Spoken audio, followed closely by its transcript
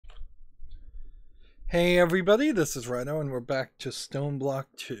Hey everybody, this is Rydo and we're back to Stoneblock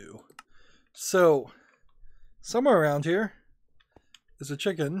 2. So, somewhere around here is a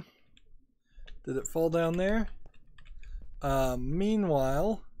chicken. Did it fall down there?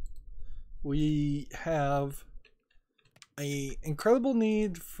 Meanwhile, we have an incredible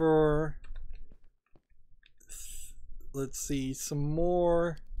need for, let's see, some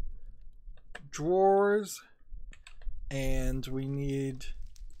more drawers, and we need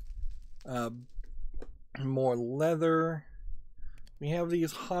more leather. We have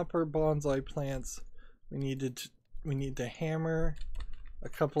these hopper bonsai plants. We need to hammer a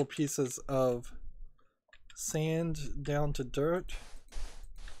couple pieces of sand down to dirt.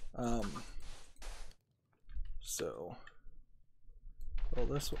 So will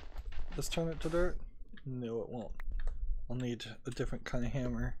this turn it to dirt? No, it won't. I'll need a different kind of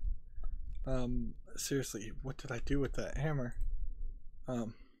hammer. Seriously, what did I do with that hammer?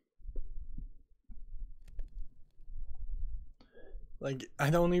 Like, I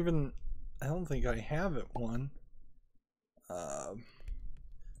don't think I have it one.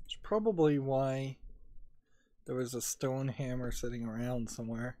 It's probably why there was a stone hammer sitting around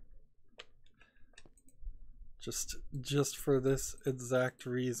somewhere. Just for this exact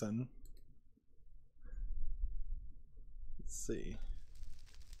reason. Let's see.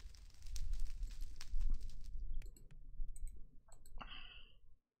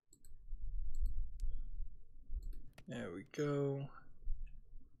 There we go.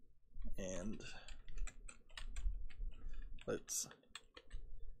 And let's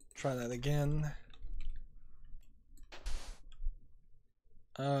try that again.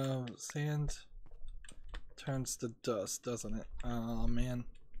 Sand turns to dust, doesn't it? Oh man.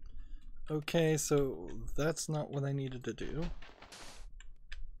 Okay, so that's not what I needed to do.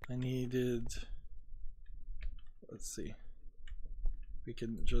 I needed, let's see, we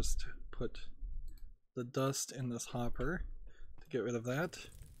can just put the dust in this hopper to get rid of that.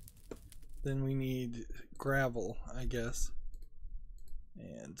 Then we need gravel, I guess,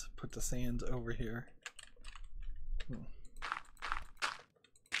 and put the sand over here.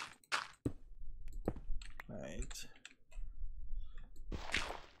 Right.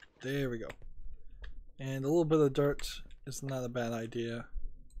 There we go. And a little bit of dirt is not a bad idea.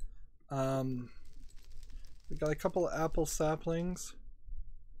 We got a couple of apple saplings.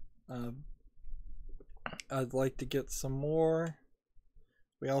 I'd like to get some more.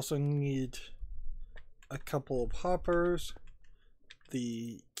 We also need a couple of hoppers,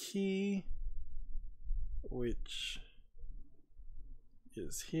 the key, which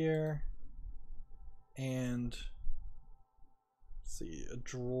is here, and let's see, a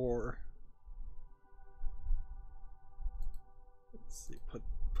drawer. Let's see, put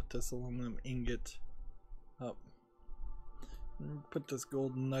this aluminum ingot up. And put this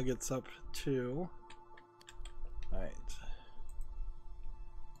gold nuggets up too. Alright.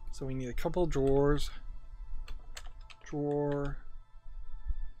 So we need a couple drawers. Drawer.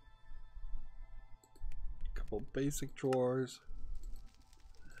 A couple basic drawers.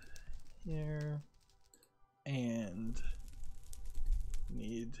 Here. And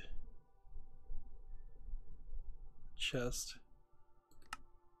need chest.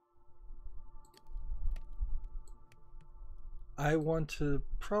 I want to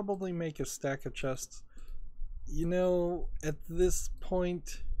probably make a stack of chests. You know, at this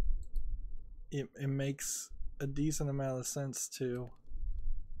point, it makes a decent amount of sense to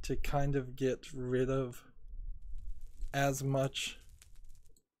kind of get rid of as much,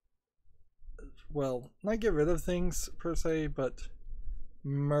 well, not get rid of things per se, but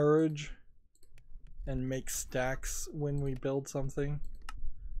merge and make stacks when we build something.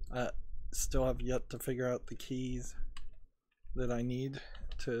 Still have yet to figure out the keys that I need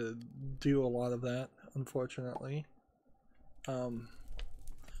to do a lot of that, unfortunately.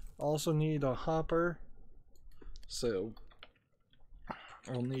 Also need a hopper, so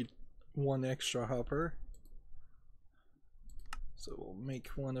I'll need one extra hopper. So we'll make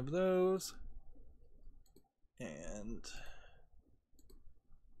one of those, and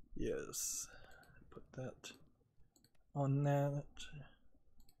yes, put that on that,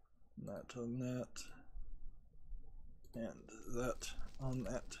 that on that, and that on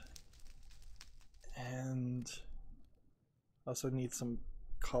that. And also need some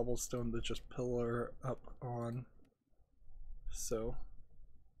cobblestone to just pillar up on, so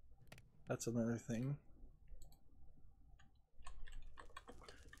that's another thing.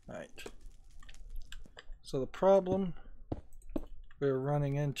 Alright, so the problem we're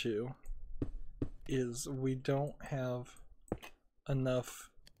running into is we don't have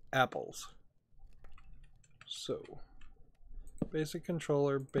enough apples. So basic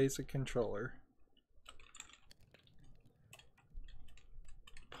controller, basic controller.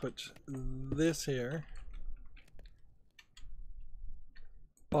 put this here.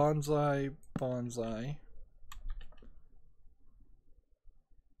 Bonsai, bonsai.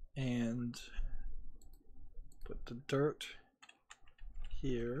 And put the dirt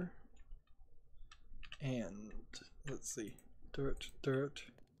here. And let's see, dirt, dirt.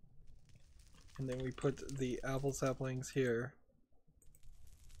 And then we put the apple saplings here.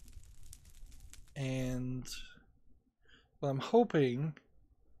 And what I'm hoping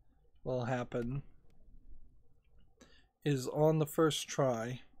will happen is on the first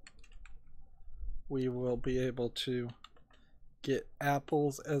try, we will be able to get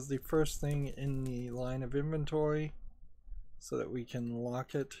apples as the first thing in the line of inventory so that we can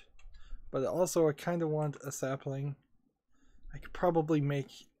lock it. But also I kind of want a sapling. I could probably make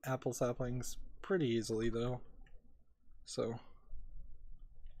apple saplings pretty easily though. So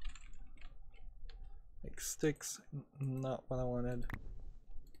like sticks, not what I wanted.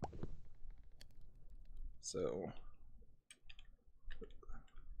 So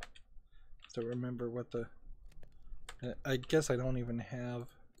to remember what the, I guess I don't even have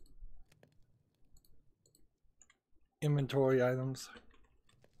inventory items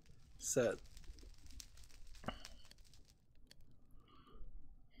set.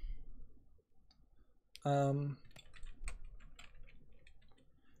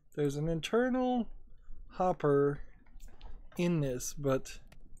 There's an internal hopper in this, but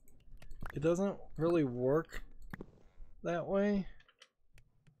it doesn't really work that way.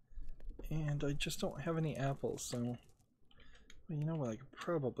 And I just don't have any apples, so well, you know what I could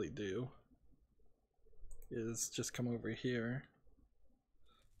probably do is just come over here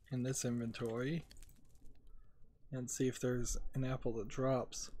in this inventory and see if there's an apple that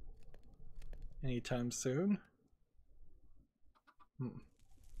drops anytime soon.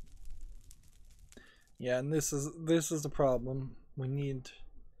 Yeah, and this is the problem. We need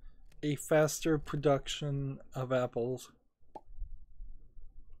a faster production of apples.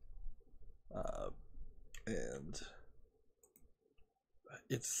 And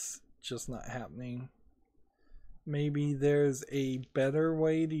it's just not happening. Maybe there's a better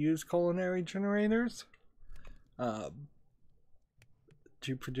way to use culinary generators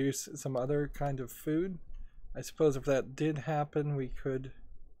to produce some other kind of food. I suppose if that did happen, we could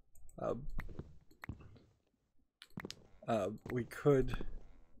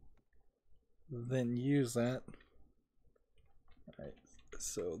then use that. Alright,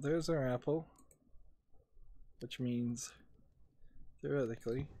 so there's our apple, which means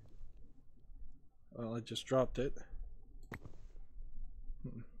theoretically, well, I just dropped it.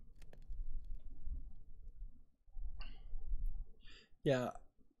 Yeah,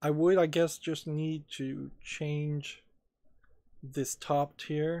 I would, I guess, just need to change this top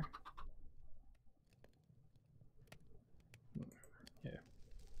tier. Here,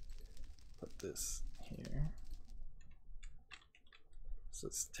 put this here. So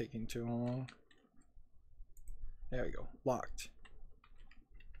it's taking too long. There we go, locked.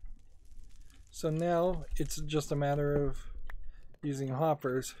 So now it's just a matter of using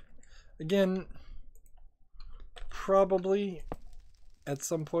hoppers. Again, probably at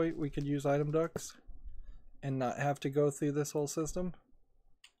some point we could use item ducts and not have to go through this whole system.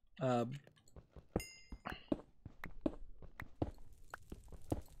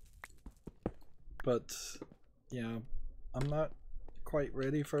 But yeah, I'm not quite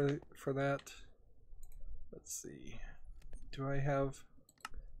ready for that. Let's see, do I have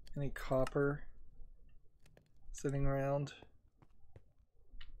any copper sitting around?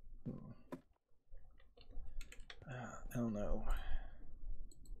 I don't know.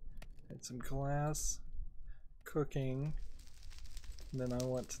 Had some glass cooking, and then I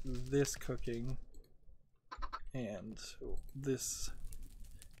want this cooking, and this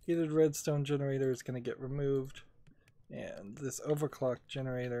heated redstone generator is going to get removed, and this overclock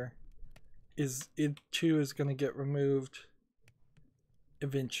generator is going to get removed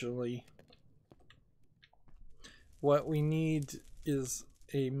eventually. What we need is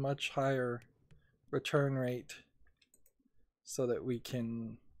a much higher return rate so that we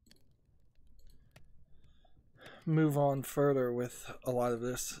can move on further with a lot of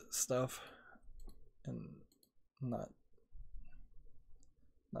this stuff and not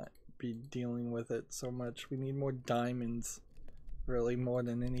be dealing with it so much. We need more diamonds, really, more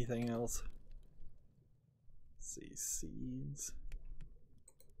than anything else. Let's see, seeds.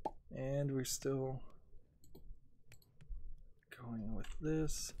 And we're still going with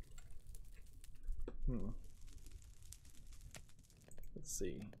this. Let's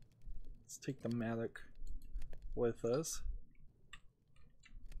see. Let's take the mattock with us.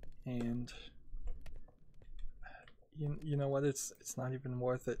 And You know what? It's not even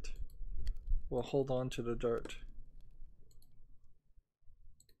worth it. We'll hold on to the dirt.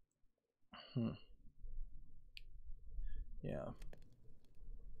 Yeah.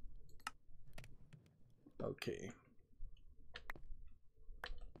 Okay.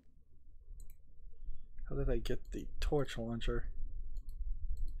 How did I get the torch launcher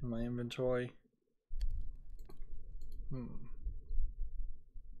in my inventory?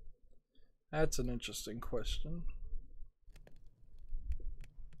 That's an interesting question.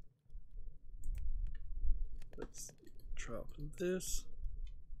 Let's drop this,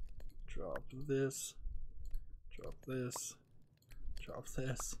 drop this, drop this, drop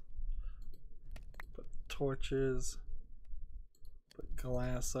this, put torches, put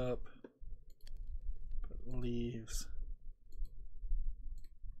glass up, put leaves.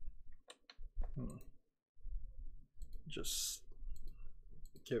 Just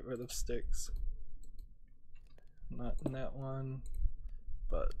get rid of sticks. Not in that one,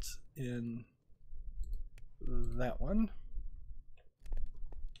 but in that one.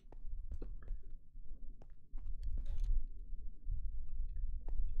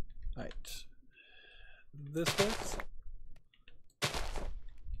 Right. This works.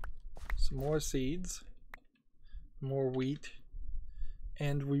 Some more seeds. More wheat.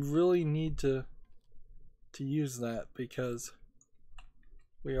 And we really need to use that because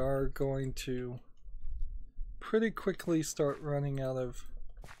we are going to pretty quickly start running out of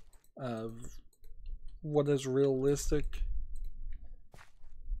what is realistic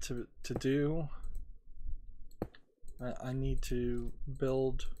to do. I need to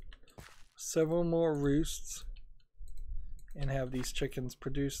build several more roosts and have these chickens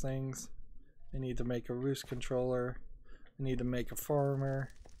produce things. I need to make a roost controller. I need to make a farmer.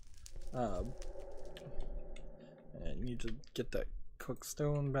 I need to get that cooked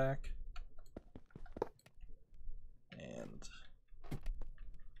stone back. And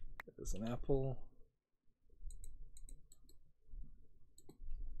there's an apple.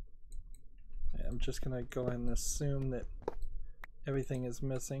 And I'm just gonna go ahead and assume that everything is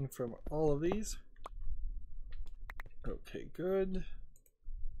missing from all of these. Okay, good.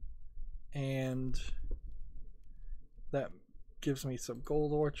 And that gives me some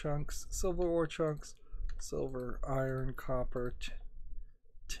gold ore chunks, silver ore chunks, silver, iron, copper,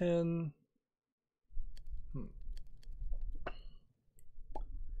 tin.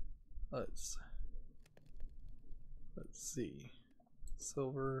 Let's see.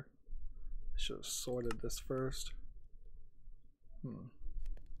 Silver. I should have sorted this first.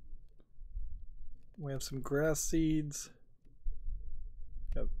 We have some grass seeds.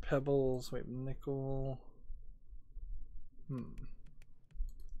 We have pebbles. We have nickel.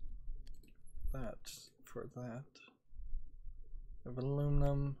 That for that. We have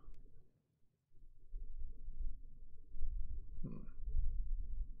aluminum.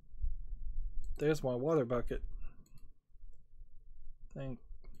 There's my water bucket.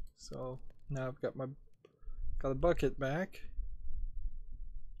 So now I've got a bucket back,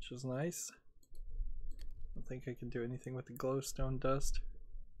 which is nice. I don't think I can do anything with the glowstone dust.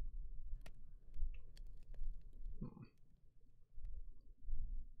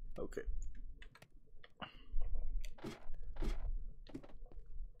 Okay.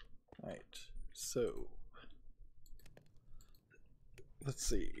 Alright, so let's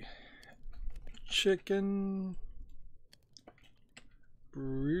see. Chicken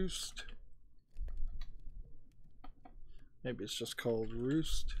roost. Maybe it's just called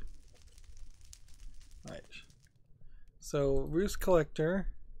roost. Right. So roost collector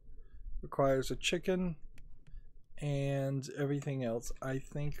requires a chicken and everything else. I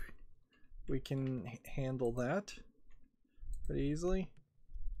think we can handle that pretty easily.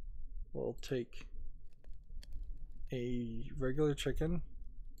 We'll take a regular chicken.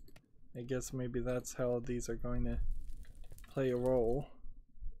 I guess maybe that's how these are going to play a role.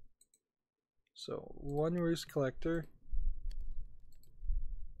 So one roost collector.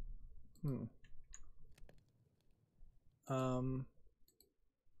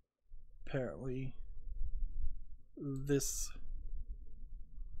 Apparently this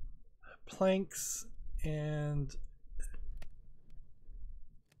planks, and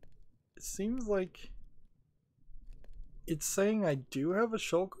it seems like it's saying I do have a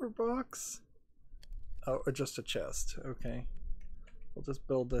shulker box. Oh, or just a chest. Okay, we'll just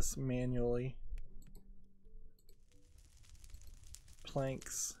build this manually.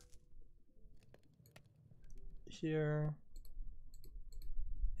 Planks here,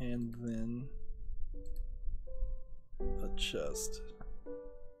 and then a chest.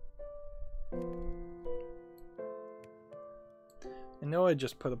 I know I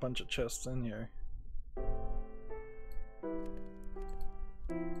just put a bunch of chests in here.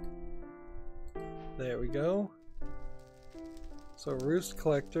 There we go. So roost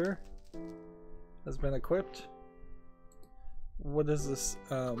collector has been equipped. What is this,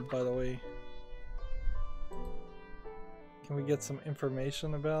 by the way? Can we get some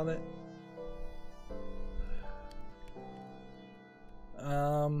information about it?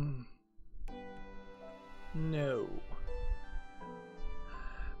 No.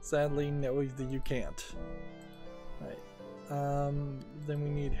 Sadly, no, you can't. Right. Then we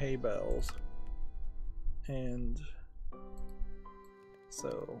need hay bales. And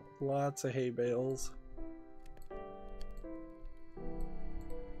so, lots of hay bales.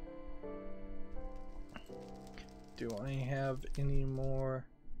 Do I have any more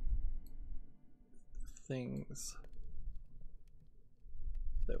things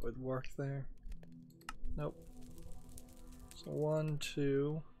that would work there? Nope. So 1,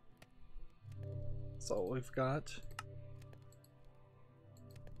 2. That's all we've got.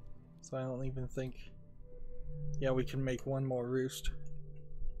 So I don't even think... Yeah, we can make one more roost.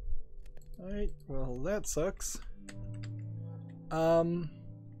 Alright, well that sucks. I'm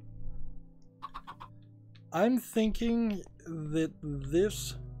thinking that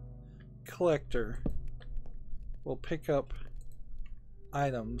this collector will pick up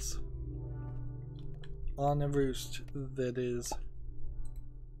items on a roost that is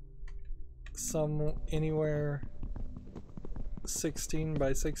anywhere 16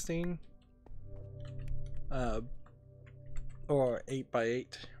 by 16 or 8 by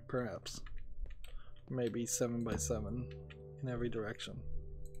 8 perhaps, maybe 7 by 7 in every direction.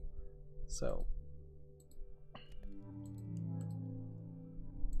 So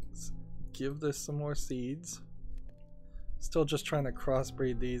let's give this some more seeds. Still just trying to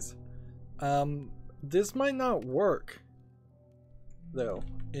crossbreed these. This might not work though.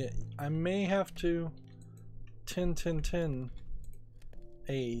 I may have to 10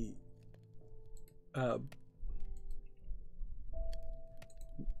 a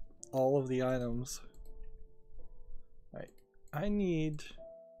all of the items. Right. I need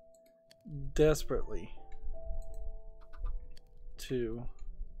desperately to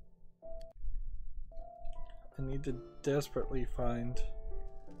find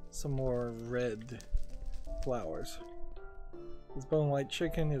some more red flowers. This bone white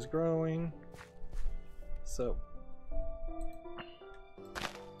chicken is growing, so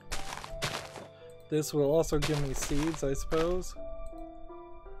this will also give me seeds, I suppose.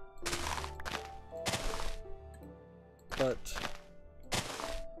 But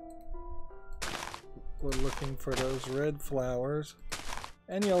we're looking for those red flowers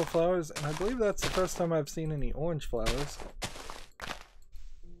and yellow flowers, and I believe that's the first time I've seen any orange flowers.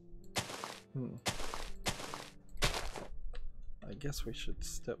 I guess we should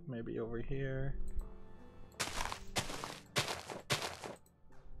step maybe over here.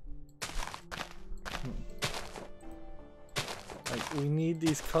 Like, we need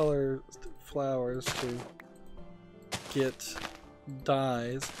these colored flowers to get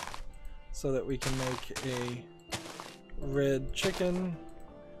dyes so that we can make a red chicken,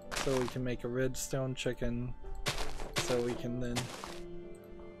 so we can make a red stone chicken, so we can then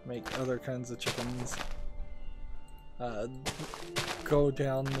make other kinds of chickens. Go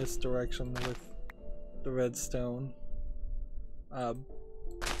down this direction with the redstone.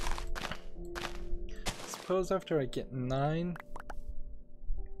 Suppose after I get 9,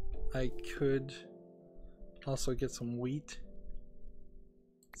 I could also get some wheat.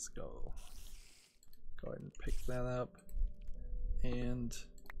 Let's go ahead and pick that up and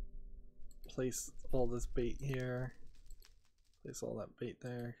place all this bait here. Place all that bait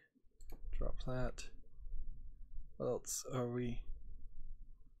there. Drop that. What else are we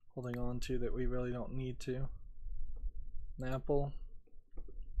holding on to that we really don't need to? An apple.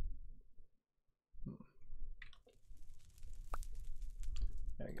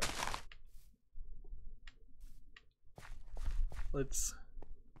 There we go. Let's,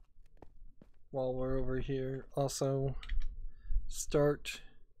 while we're over here, also start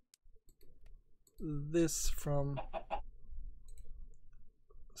this from,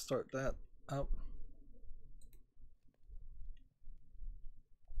 start that up.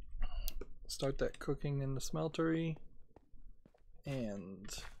 Start that cooking in the smeltery, and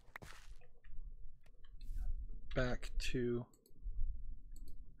back to,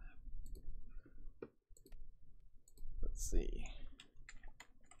 let's see,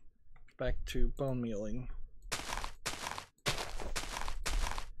 back to bone mealing.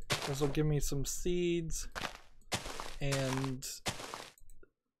 This will give me some seeds, and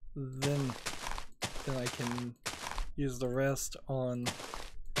then I can use the rest on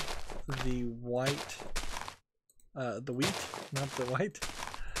the white, the wheat, not the white,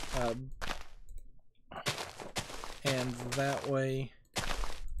 and that way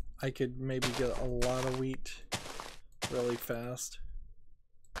I could maybe get a lot of wheat really fast.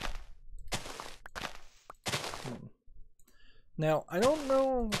 Now, I don't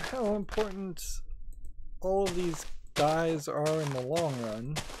know how important all of these dyes are in the long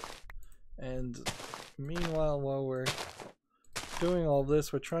run, and meanwhile, while we're doing all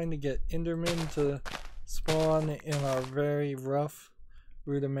this, we're trying to get Endermen to spawn in our very rough,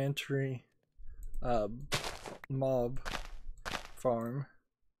 rudimentary mob farm.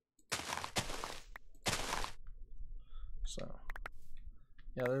 So,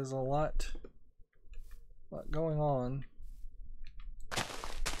 yeah, there's a lot going on.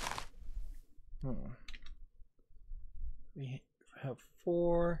 We have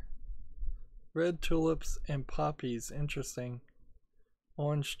 4 red tulips and poppies. Interesting.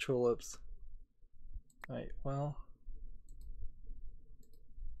 Orange tulips. Right, well,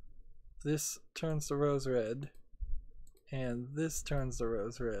 this turns the rose red, and this turns the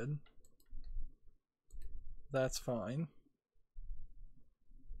rose red. That's fine.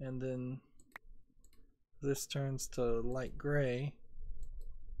 And then this turns to light gray.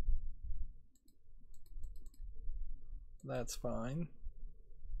 That's fine.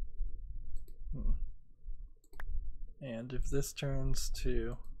 And if this turns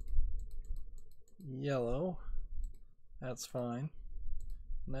to yellow, that's fine.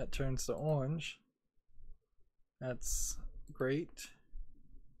 And that turns to orange. That's great.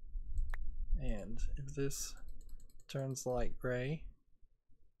 And if this turns light gray,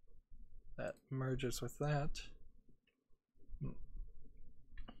 that merges with that.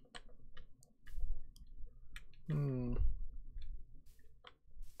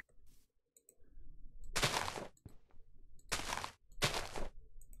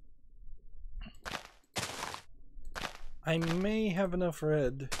 I may have enough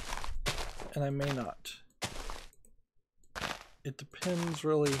red, and I may not. It depends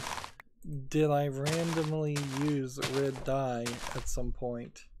really. Did I randomly use red dye at some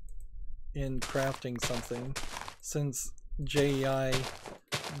point in crafting something? Since JEI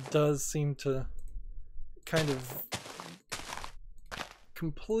does seem to kind of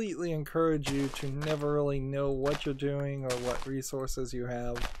completely encourage you to never really know what you're doing or what resources you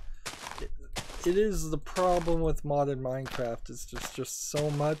have. It is the problem with modern Minecraft. It's just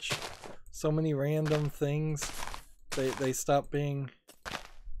so much, so many random things. They stop mattering.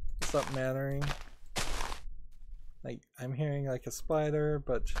 Like, I'm hearing like a spider,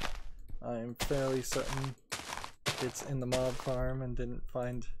 but I'm fairly certain it's in the mob farm and didn't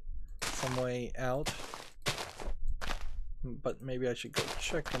find some way out. But maybe I should go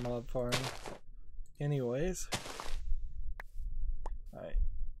check the mob farm anyways. Alright,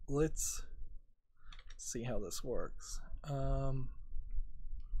 let's see how this works.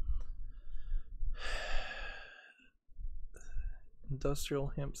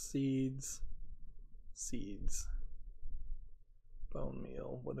 Industrial hemp seeds, bone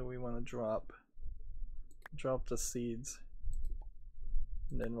meal. What do we want to drop? Drop the seeds,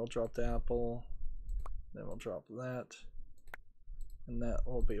 and then we'll drop the apple, then we'll drop that, and that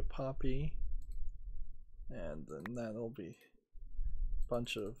will be a poppy, and then that'll be a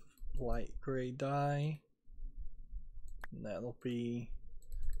bunch of light gray dye, and that'll be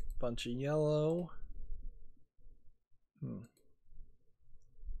a bunch of yellow.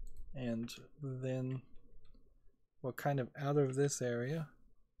 And then we're kind of out of this area,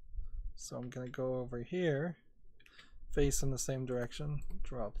 so I'm gonna go over here, face in the same direction,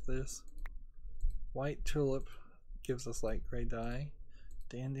 drop this. White tulip gives us light gray dye,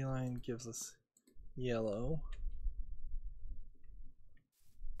 dandelion gives us yellow.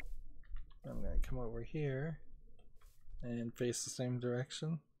 I'm gonna come over here and face the same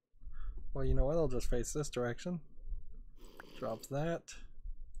direction. Well, you know what, I'll just face this direction. Drop that.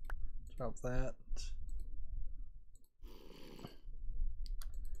 Drop that.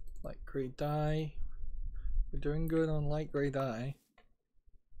 Light gray dye. We're doing good on light gray dye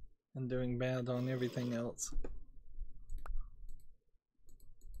and doing bad on everything else.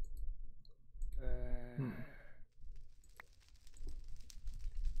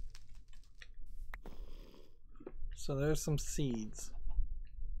 So there's some seeds.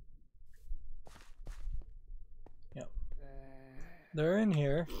 Yep. They're in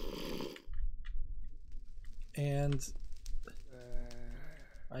here. And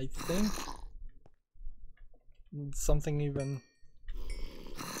I think something even,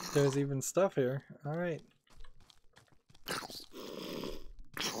 there's even stuff here. Alright.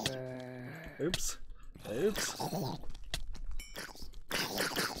 Oops. Oops.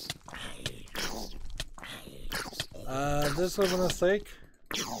 This was a mistake.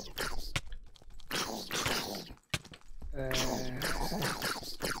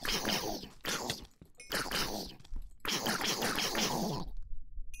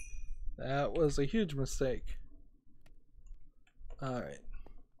 That was a huge mistake. Alright.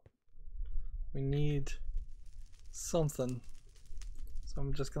 We need something. So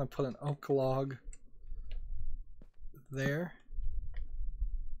I'm just gonna put an oak log there.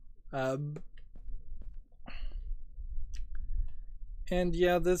 And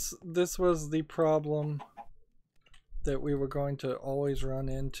yeah, this was the problem that we were going to always run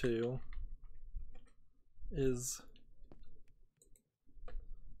into, is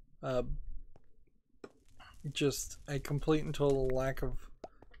just a complete and total lack of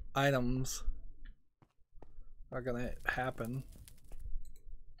items are gonna happen.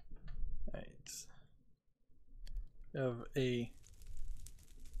 Right. We have a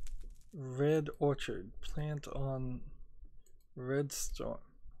red orchard. Plant on red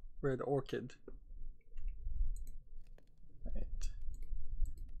orchid. Right.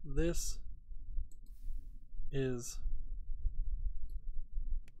 This is,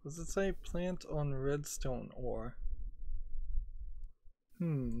 does it say plant on redstone ore?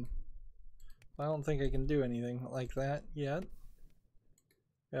 I don't think I can do anything like that yet.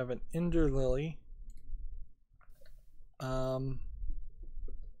 We have an ender lily. How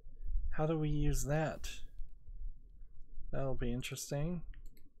do we use that? That'll be interesting.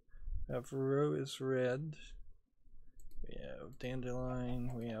 We have rose red. We have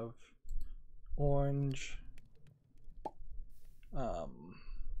dandelion. We have orange. And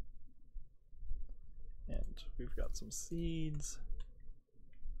we've got some seeds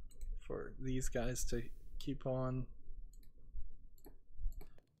for these guys to keep on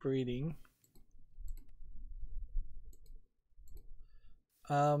breeding.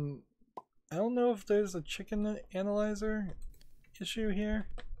 I don't know if there's a chicken analyzer issue here.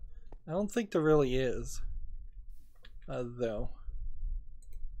 I don't think there really is, though.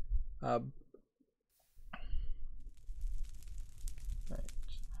 Right.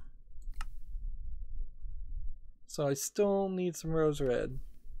 So I still need some rose red.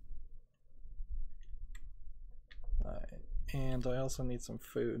 Alright, and I also need some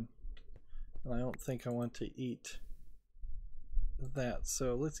food. And I don't think I want to eat that,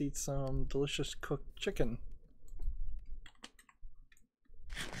 so let's eat some delicious cooked chicken.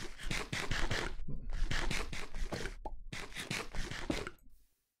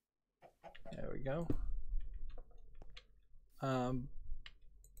 There we go. Let's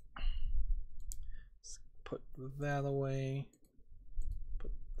put that away.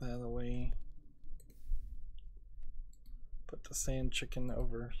 Put that away. Put the sand chicken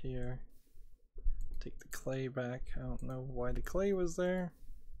over here. Take the clay back. I don't know why the clay was there.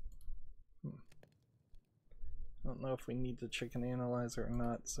 I don't know if we need the chicken analyzer or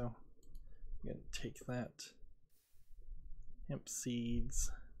not, so I'm gonna take that. Hemp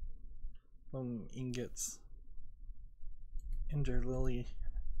seeds. Bone ingots. Ender lily.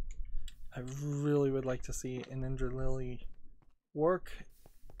 I really would like to see an ender lily work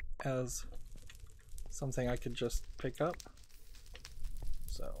as something I could just pick up.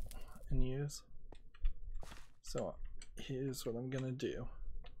 So, and use. So here's what I'm gonna do.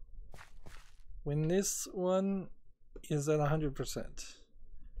 When this one is at 100%,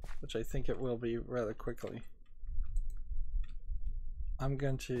 which I think it will be rather quickly, I'm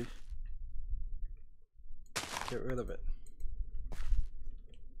going to get rid of it.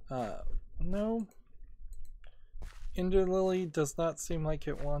 No. Ender lily does not seem like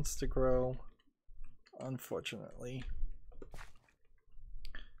it wants to grow, unfortunately.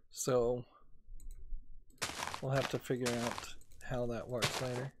 So we'll have to figure out how that works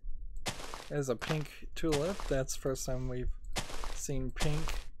later. There's a pink tulip. That's the first time we've seen pink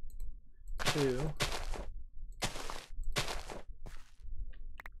too.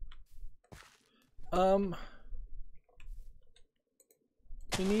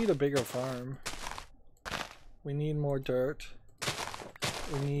 We need a bigger farm. We need more dirt.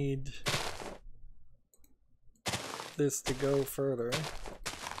 We need this to go further.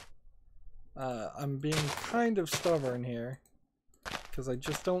 I'm being kind of stubborn here because I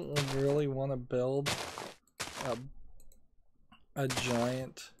just don't really want to build a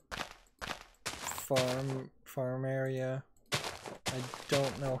giant farm area. I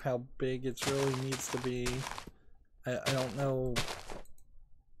don't know how big it really needs to be. I don't know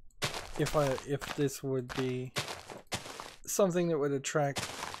if this would be something that would attract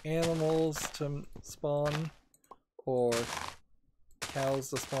animals to spawn or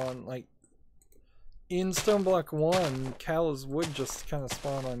cows to spawn. Like in Stoneblock 1, cows would just kind of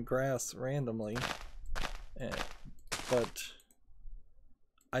spawn on grass randomly, but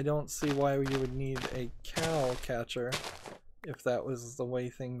I don't see why you would need a cow catcher if that was the way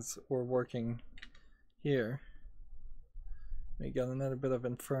things were working here. We got another bit of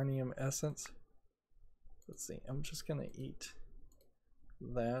Infernium essence. Let's see, I'm just gonna eat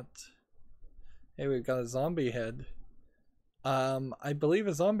that. Hey, we've got a zombie head. I believe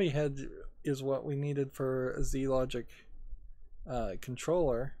a zombie head is what we needed for a Z-Logic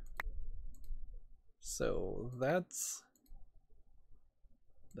controller. So that's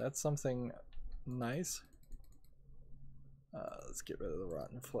something nice. Let's get rid of the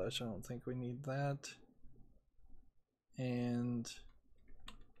rotten flesh. I don't think we need that. And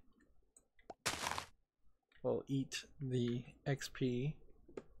we'll eat the XP.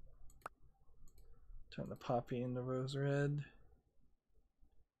 Turn the poppy into rose red.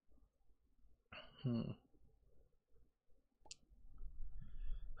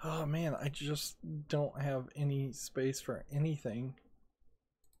 Oh man, I just don't have any space for anything.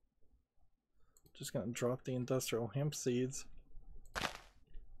 Just gonna drop the industrial hemp seeds.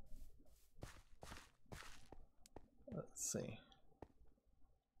 Let's see.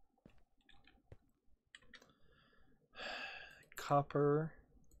 Copper.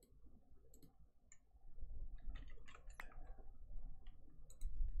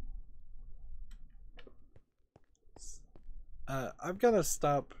 I've got to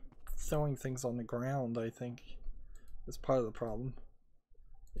stop throwing things on the ground, I think, is part of the problem.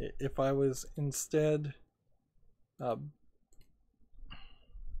 If I was instead of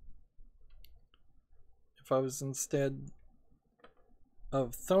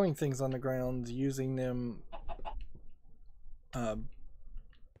throwing things on the ground, using them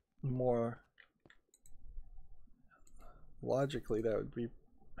more logically, that would be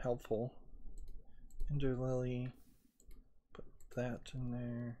helpful. Ender lily, put that in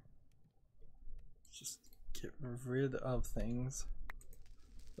there. Just get rid of things.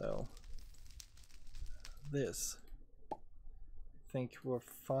 So this, I think we're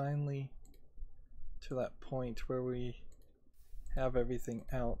finally to that point where we have everything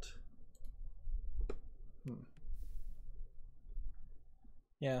out.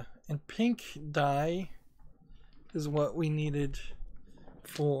 Yeah, and pink dye is what we needed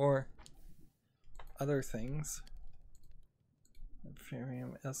for other things.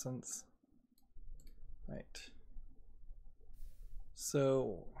 Inferium essence. Right.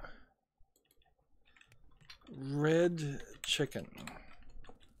 So, red chicken.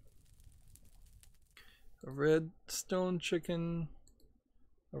 A red stone chicken.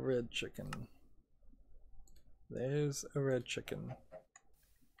 A red chicken. There's a red chicken,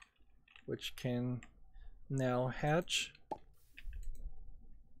 which can now hatch.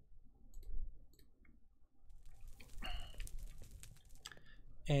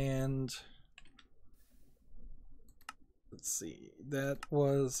 And let's see, that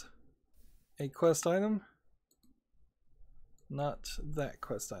was a quest item. Not that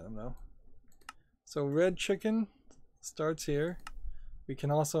quest item though. So red chicken starts here. We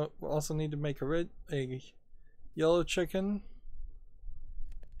can also need to make a yellow chicken.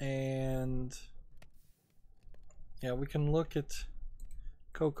 And yeah, we can look at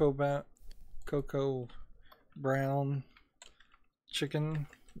cocoa brown chicken,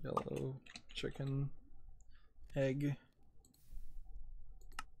 yellow chicken, egg.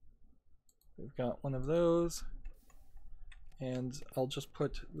 We've got one of those, and I'll just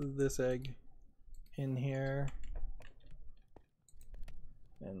put this egg in here.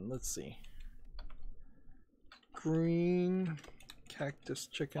 And let's see, green cactus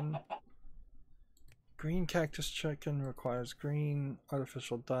chicken. Green cactus chicken requires green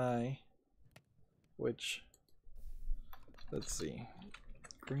artificial dye, which, let's see,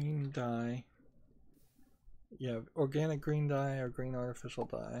 green dye. You have organic green dye or green artificial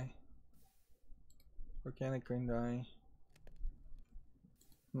dye. Organic green dye.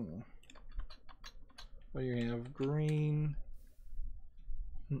 Well, you have green,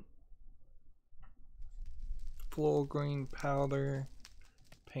 floral green powder,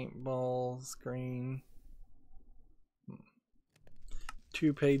 paintballs green.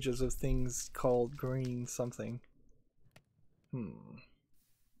 2 pages of things called green something.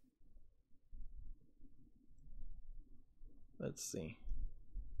 Let's see.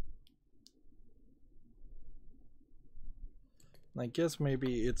 I guess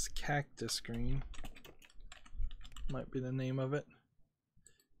maybe it's cactus green. Might be the name of it.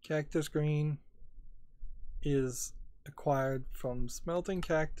 Cactus green is acquired from smelting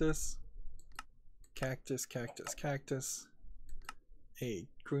cactus. Cactus. A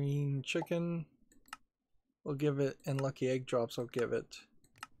green chicken will give it, and lucky egg drops will give it.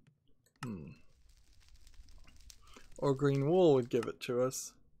 Or green wool would give it to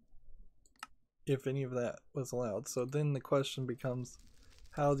us, if any of that was allowed. So then the question becomes,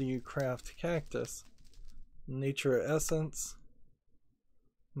 how do you craft cactus? Nature essence,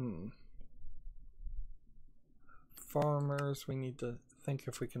 Farmers, we need to think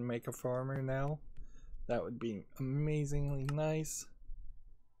if we can make a farmer now. That would be amazingly nice.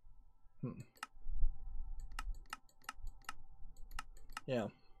 Yeah.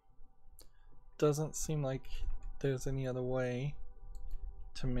 Doesn't seem like there's any other way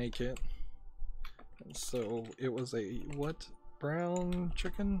to make it. So it was a what? Brown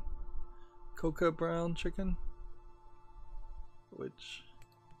chicken? Cocoa brown chicken? Which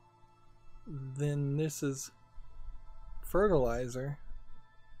then this is fertilizer.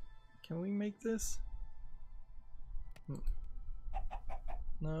 Can we make this?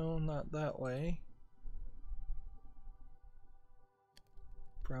 No, not that way.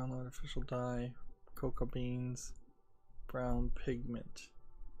 Brown artificial dye, cocoa beans, brown pigment.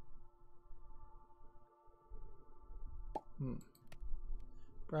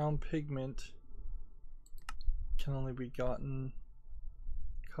 Brown pigment can only be gotten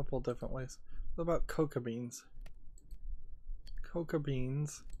a couple different ways. What about cocoa beans? Cocoa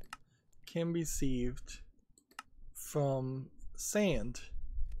beans can be sieved from sand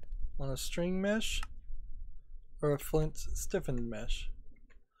on a string mesh or a flint stiffened mesh.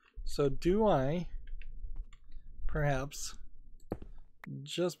 So do I perhaps,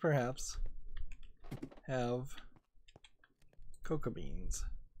 just perhaps, have cocoa beans?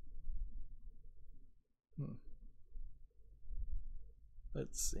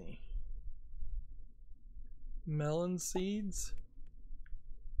 Let's see. Melon seeds.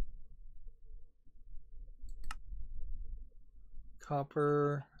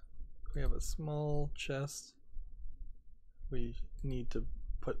 Copper. We have a small chest we need to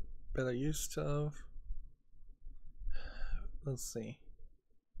put better use of. Let's see.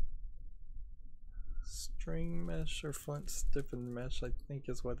 String mesh or flint stiffened mesh, I think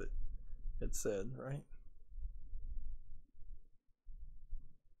is what it said, right?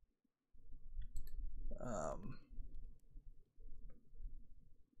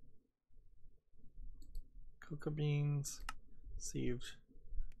 Cocoa beans sieved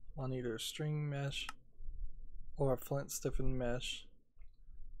on either string mesh or a flint stiffened mesh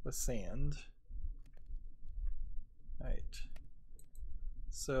with sand. Right.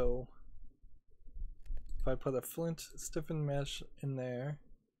 So if I put a flint stiffened mesh in there,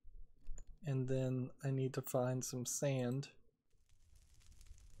 and then I need to find some sand.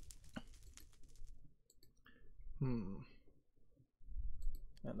 And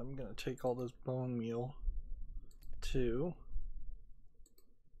I'm gonna take all this bone meal too.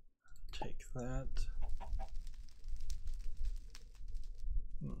 Take that.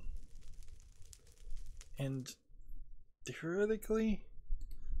 And theoretically,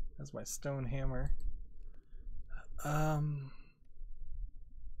 as my stone hammer,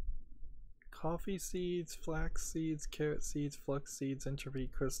 coffee seeds, flax seeds, carrot seeds, flux seeds, entropy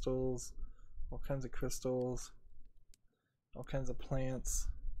crystals, all kinds of crystals, all kinds of plants,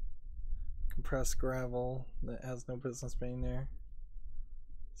 compressed gravel that has no business being there,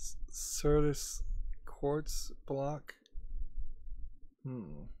 Certus quartz block.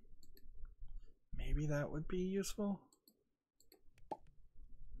 Maybe that would be useful.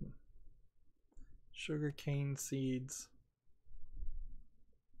 Sugar cane seeds,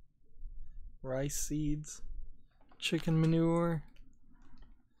 rice seeds, chicken manure.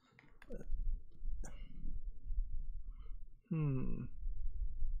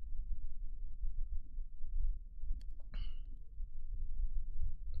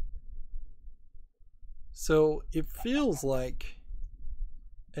 So it feels like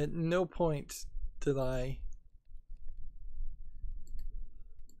at no point did I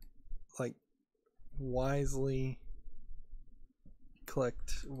wisely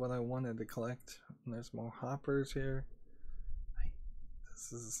collect what I wanted to collect. And there's more hoppers here.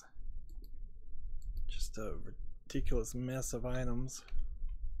 This is just a ridiculous mess of items.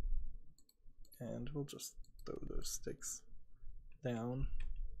 And we'll just throw those sticks down.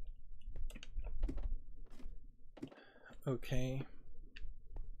 Okay.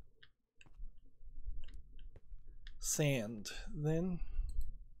 Sand. Then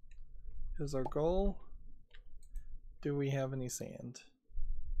is our goal. Do we have any sand?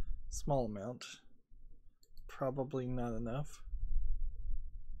 Small amount. Probably not enough.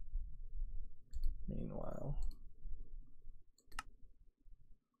 Meanwhile,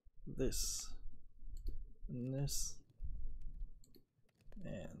 this and this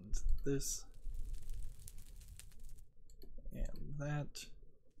and this and that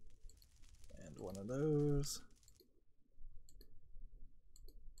and one of those.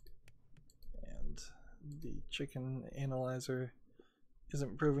 The chicken analyzer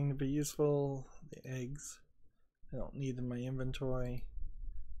isn't proving to be useful. The eggs I don't need in my inventory.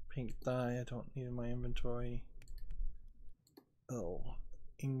 Pink dye, I don't need in my inventory. Oh,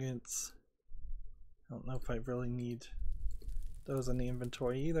 ingots. I don't know if I really need those in the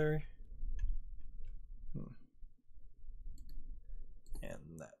inventory either.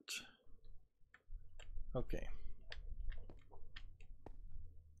 And that. Okay.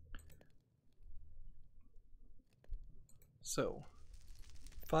 So,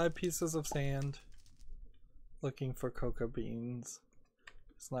 5 pieces of sand. Looking for cocoa beans.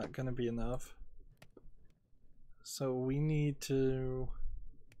 It's not going to be enough. So we need to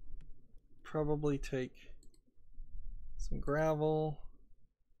probably take some gravel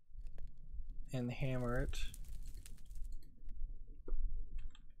and hammer it.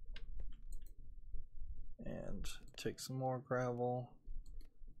 And take some more gravel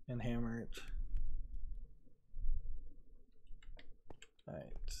and hammer it.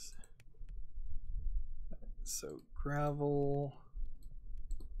 Alright. So gravel,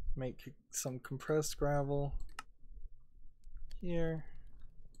 make some compressed gravel here.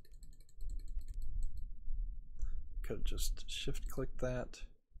 Could just shift click that,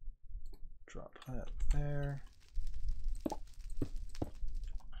 drop that there.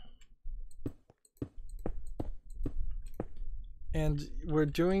 And we're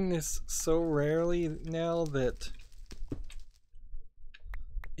doing this so rarely now that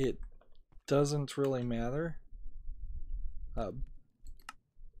it doesn't really matter.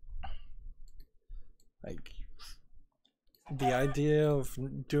 Like the idea of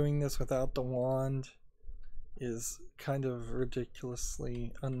doing this without the wand is kind of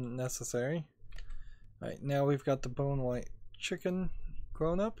ridiculously unnecessary. Alright, now we've got the bone white chicken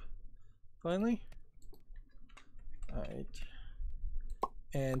grown up, finally. Alright.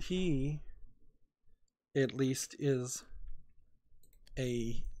 And he, at least, is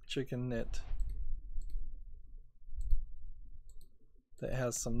a chicken that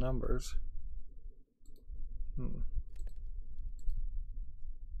has some numbers.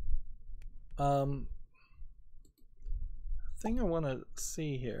 Thing I want to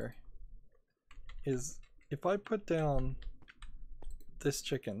see here is if I put down this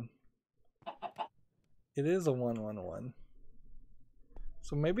chicken, it is a 111.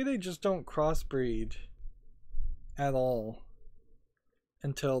 So maybe they just don't crossbreed at all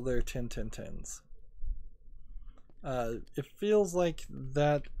until they're 10-10-10s. It feels like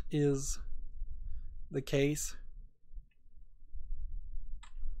that is the case.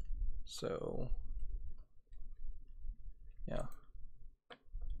 So yeah.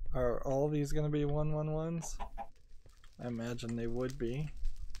 Are all of these going to be 111s? I imagine they would be.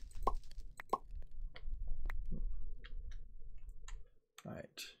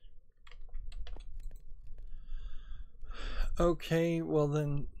 Alright. Okay, well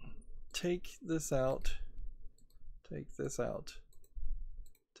then take this out. Take this out.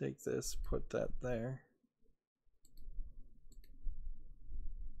 Take this, put that there.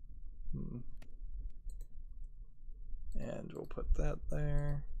 And we'll put that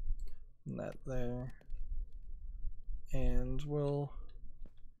there, and that there. And we're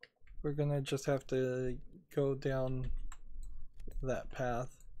gonna just have to go down that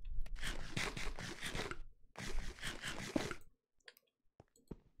path.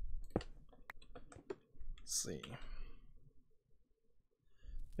 Let's see.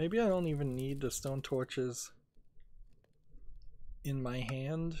 Maybe I don't even need the stone torches in my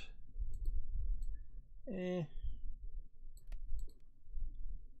hand.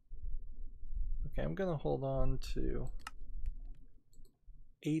 Okay, I'm gonna hold on to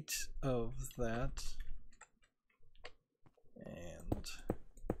 8 of that and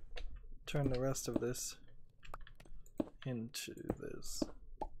turn the rest of this into this.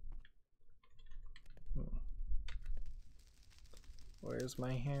 Where's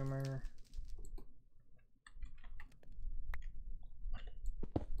my hammer?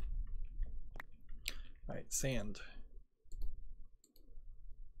 Alright, sand.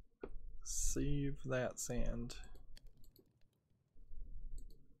 Save that sand.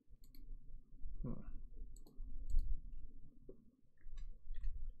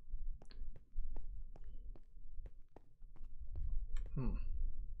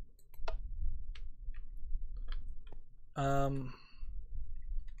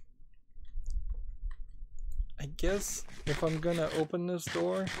 I guess if I'm gonna open this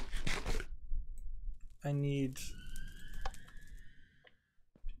door, I need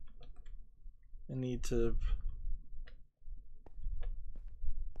to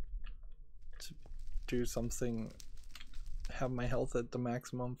do something, have my health at the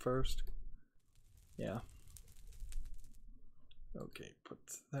maximum first. Yeah. Okay, put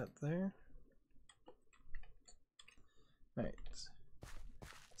that there. Right.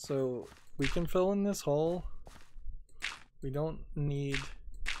 So we can fill in this hole. We don't need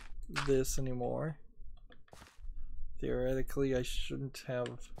this anymore. Theoretically, I shouldn't have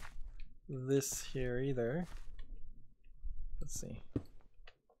this here either. Let's see.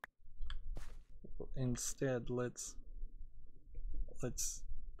 Instead, let's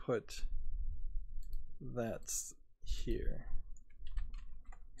put that here.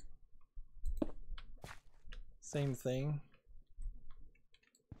 Same thing.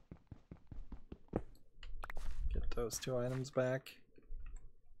 Get those two items back.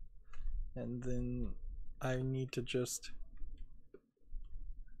 And then I need to just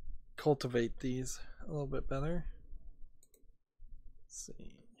cultivate these a little bit better. Let's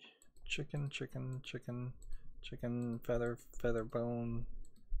see. Chicken, chicken, chicken, chicken, feather, feather bone,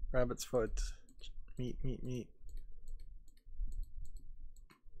 rabbit's foot, meat, meat, meat,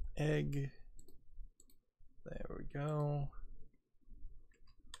 egg. There we go.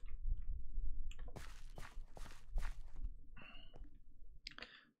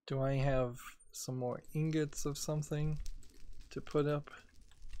 Do I have some more ingots of something to put up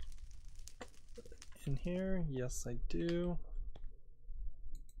in here? Yes, I do.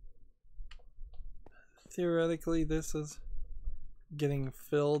 Theoretically, this is getting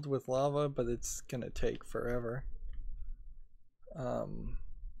filled with lava, but it's gonna take forever.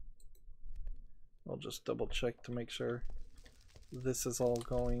 I'll just double check to make sure this is all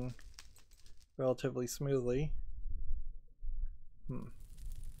going relatively smoothly.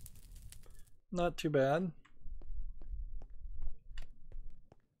 Not too bad.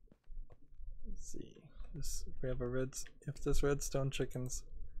 Let's see. We have a if this redstone chicken's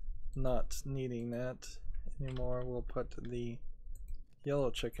not needing that anymore, we'll put the yellow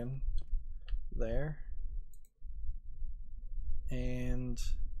chicken there. And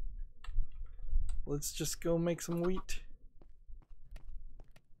let's just go make some wheat.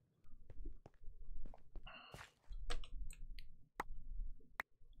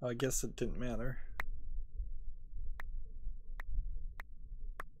 I guess it didn't matter.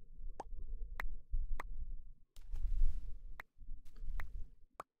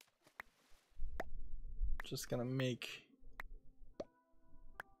 Just gonna make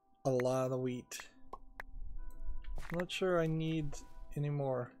a lot of wheat. I'm not sure I need any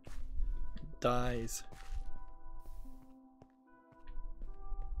more dyes.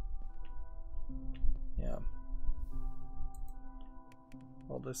 Yeah.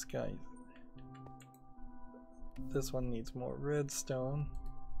 Well, this one needs more redstone.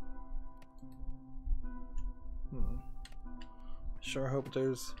 Sure hope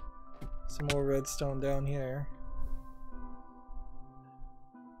there's some more redstone down here.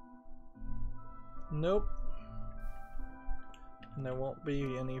 Nope. And there won't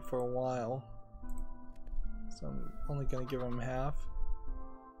be any for a while. So I'm only gonna give him half.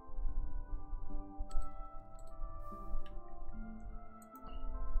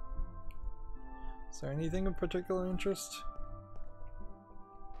 Is there anything of particular interest?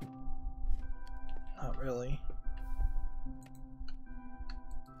 Not really.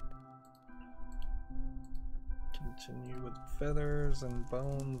 Continue with feathers and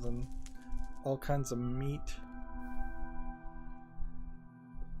bones and all kinds of meat.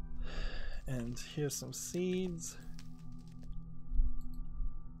 And here's some seeds.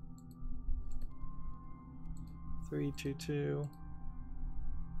 Three, 2, 2.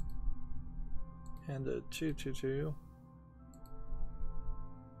 And a 2, 2, 2.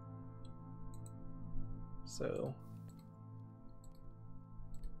 So,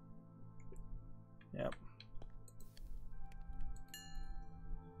 yep.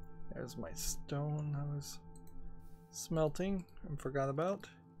 There's my stone I was smelting and forgot about.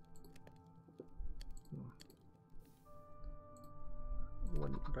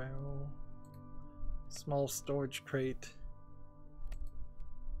 Wooden barrel. Small storage crate.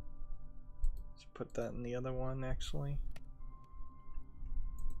 Let's put that in the other one actually.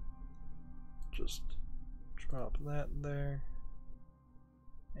 Just drop that there.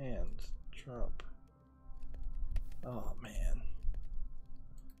 And drop. Oh man.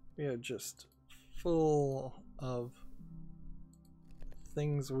 We are just full of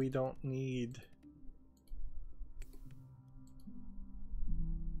things we don't need.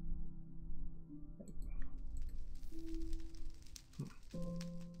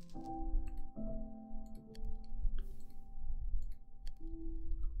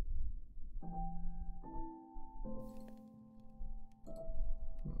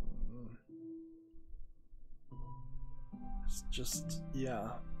 It's just,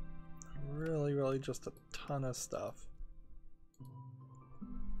 yeah. Really just a ton of stuff.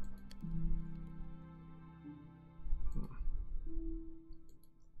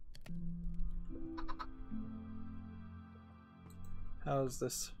 How's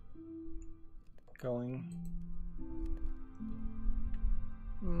this going?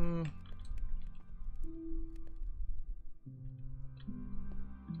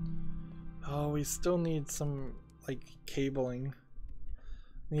 Oh, we still need some like cabling.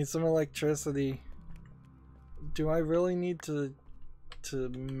 Need some electricity. Do I really need to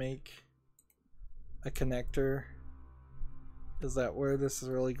make a connector? Is that where this is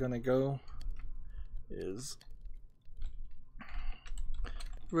really gonna go? Is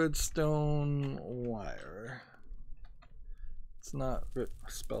redstone wire. It's not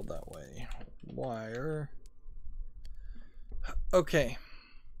spelled that way. Wire. Okay.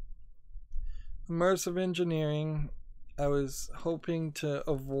 Immersive engineering. I was hoping to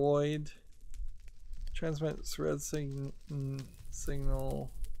avoid transmits red signal,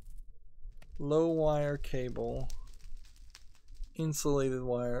 low wire cable, insulated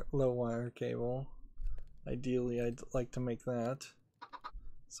wire, low wire cable. Ideally, I'd like to make that.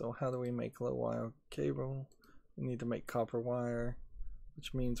 So how do we make low wire cable? We need to make copper wire,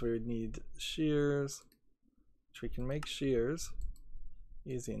 which means we would need shears, which we can make shears,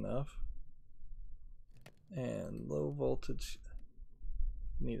 easy enough. And low voltage,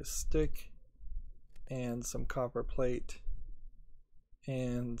 need a stick and some copper plate.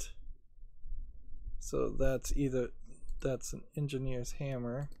 And so that's an engineer's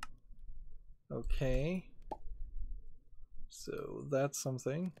hammer. Okay. So that's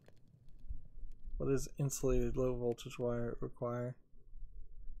something. What does insulated low voltage wire require?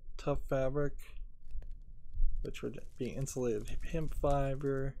 Tough fabric, which would be insulated hemp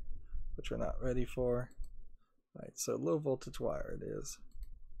fiber, which we're not ready for. Alright, so low voltage wire it is.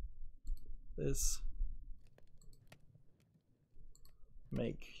 This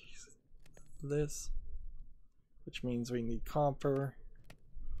make this, which means we need copper,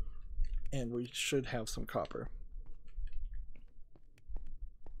 and we should have some copper.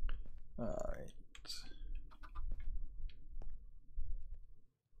 Alright.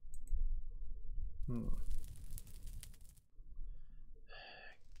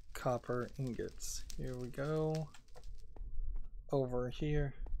 Copper ingots. Here we go. Over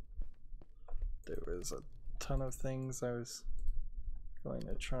here, there was a ton of things I was going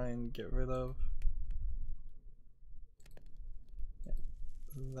to try and get rid of. Yeah,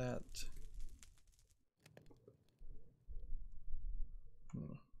 that.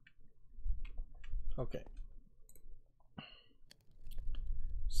 Okay.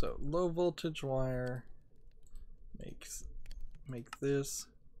 So low voltage wire make this.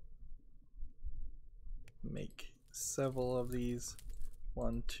 Make several of these.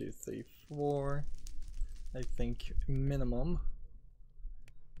 1, 2, 3, 4. I think minimum.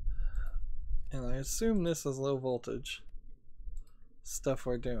 And I assume this is low voltage stuff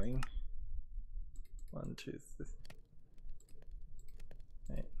we're doing. 1, 2, 3.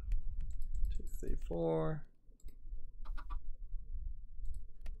 2, 3, 4.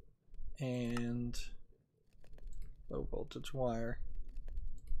 And low voltage wire.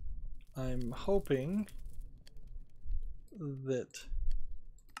 I'm hoping that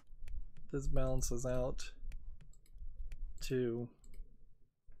this balances out to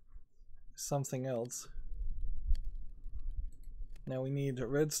something else. Now we need a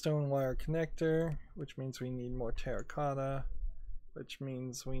redstone wire connector, which means we need more terracotta, which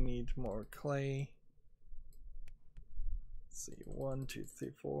means we need more clay. Let's see, 1, 2,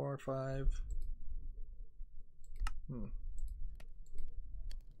 3, 4, 5.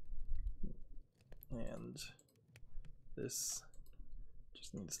 And this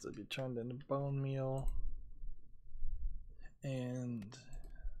just needs to be turned into bone meal, and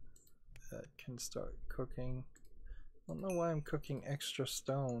that can start cooking. I don't know why I'm cooking extra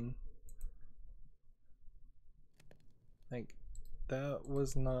stone. Like, that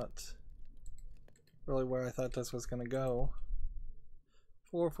was not really where I thought this was gonna go.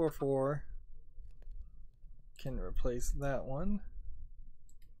 4, 4, 4 can replace that one,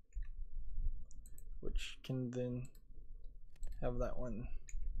 which can then have that one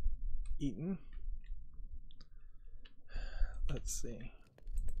eaten. Let's see.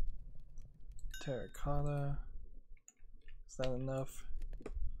 Terracotta. Is that enough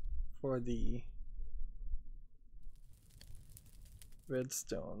for the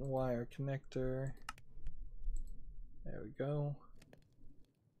redstone wire connector? There we go.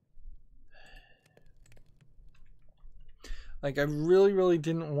 Like, I really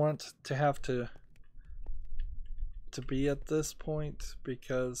didn't want to have to be at this point,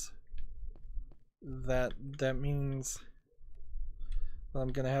 because that means what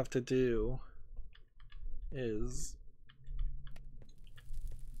I'm gonna have to do is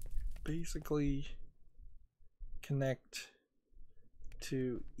basically connect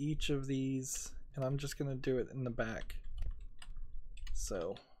to each of these, and I'm just gonna do it in the back.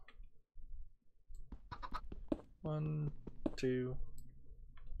 So 1, 2,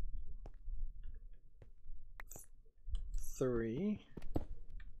 3.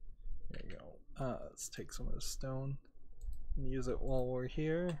 There you go. Let's take some of the stone and use it while we're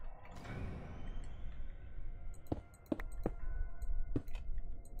here.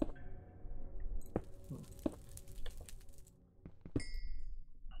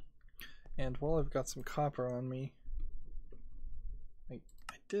 And while I've got some copper on me, I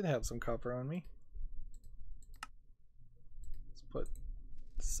did have some copper on me. Let's put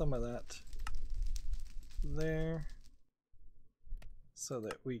some of that there so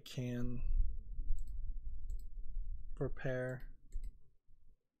that we can prepare.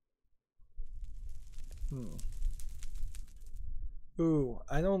 Ooh,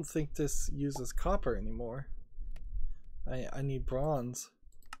 I don't think this uses copper anymore. I need bronze.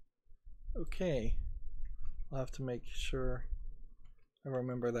 Okay, I'll have to make sure I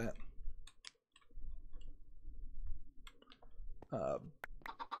remember that.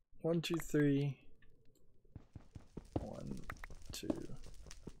 1, 2, 3. 1, 2,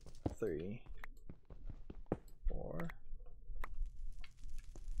 3, 4.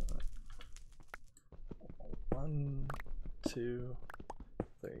 1, 2,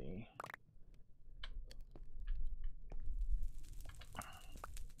 3.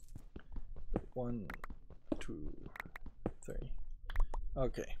 1, 2, 3.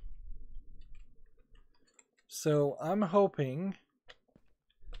 Okay. So I'm hoping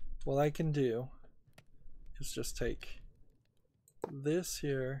what I can do is just take this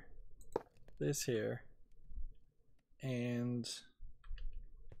here, and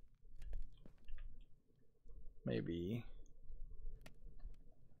maybe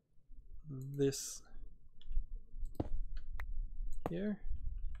this here,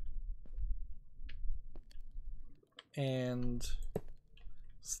 and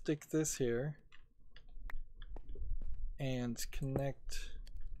stick this here and connect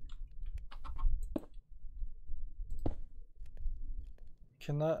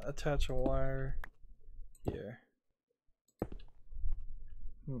cannot attach a wire here.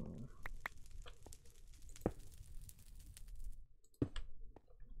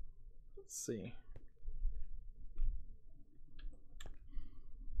 Let's see.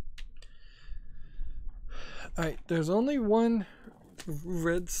 Alright, there's only one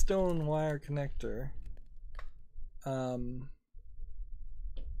redstone wire connector. I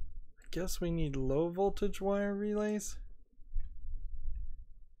guess we need low voltage wire relays.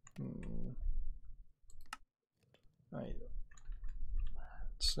 Alright,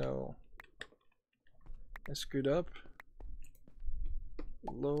 so I screwed up.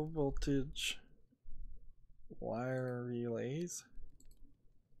 Low voltage wire relays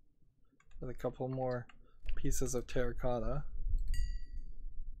with a couple more pieces of terracotta.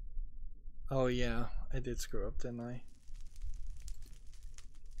 Oh yeah, I did screw up, didn't I?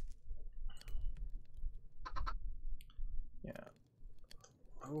 Yeah.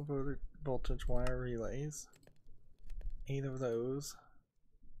 Low voltage wire relays. 8 of those.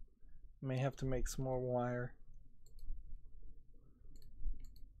 May have to make some more wire.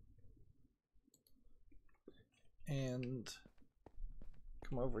 And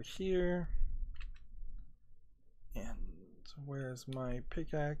come over here. And where's my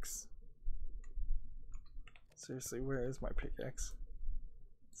pickaxe? Seriously, where is my pickaxe?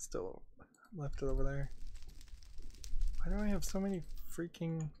 Still left it over there. Why do I have so many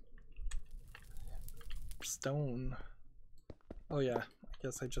freaking stone? Oh yeah, I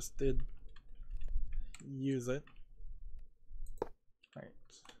guess I just did use it. Alright.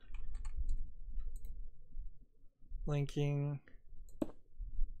 Linking.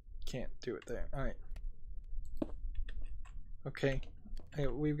 Can't do it there. Alright. Okay. Hey,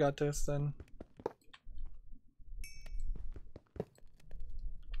 we've got this then.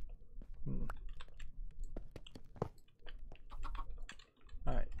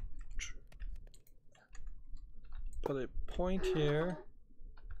 Alright. Put a point here.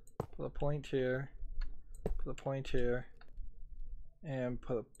 Put a point here. Put a point here. And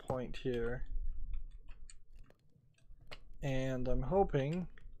put a point here. And I'm hoping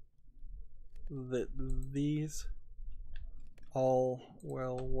that these all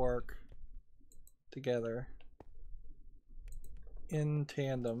will work together in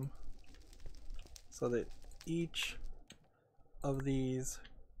tandem so that each of these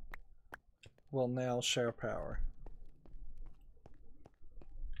will now share power.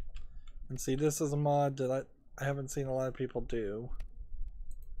 And see, this is a mod that I haven't seen a lot of people do.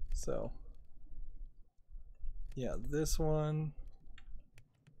 So yeah, this one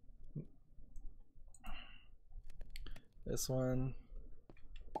This one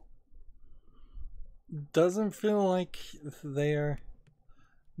doesn't feel like they're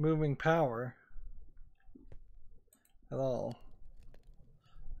moving power at all.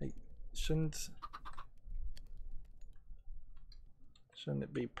 Like, shouldn't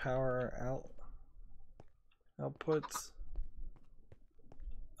it be power outputs?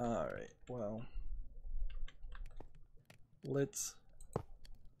 Alright, well, let's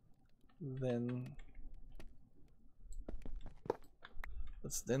then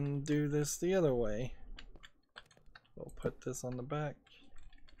do this the other way. We'll put this on the back.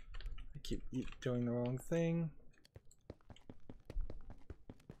 I keep doing the wrong thing.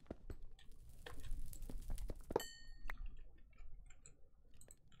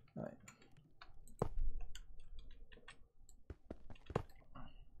 Alright.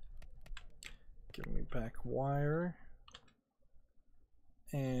 Give me back wire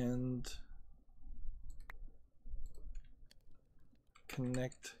and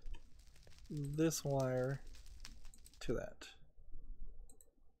connect this wire to that.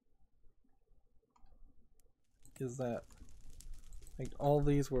 Is that, like, all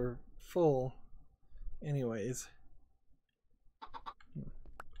these were full anyways.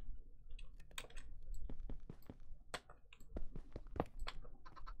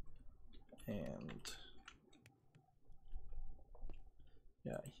 And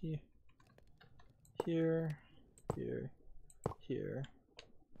yeah, here.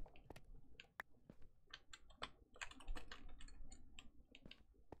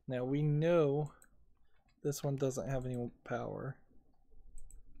 Now we know this one doesn't have any power.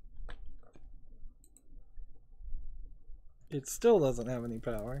 It still doesn't have any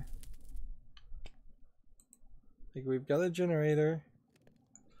power. Like, we've got a generator.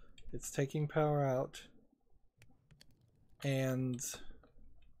 It's taking power out. And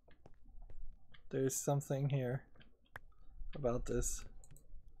there's something here about this.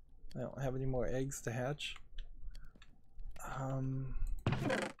 I don't have any more eggs to hatch.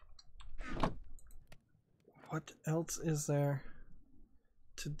 What else is there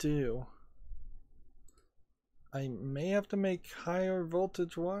to do? I may have to make higher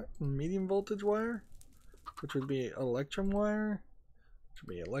voltage wire, medium voltage wire, which would be electrum wire, which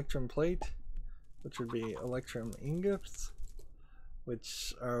would be electrum plate, which would be electrum ingots,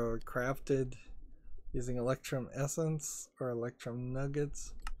 which are crafted using electrum essence or electrum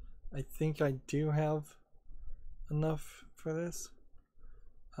nuggets. I think I do have enough for this.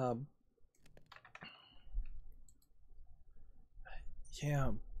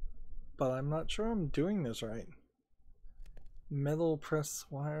 Yeah, but I'm not sure I'm doing this right. Metal press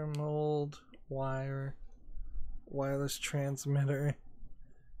wire mold, wire, wireless transmitter.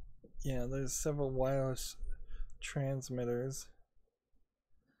 Yeah, there's several wireless transmitters.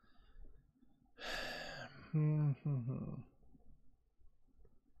 And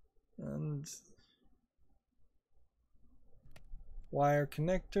wire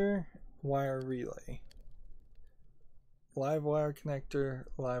connector, wire relay. Live wire connector,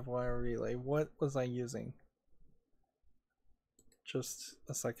 live wire relay. What was I using? Just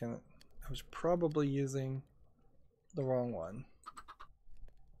a second. I was probably using the wrong one.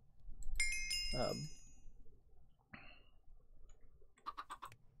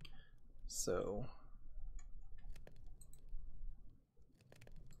 So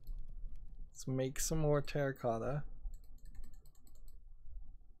let's make some more terracotta.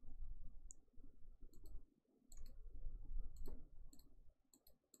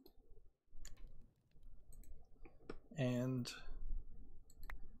 And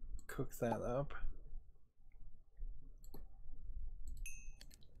cook that up.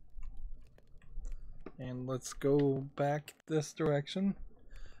 And let's go back this direction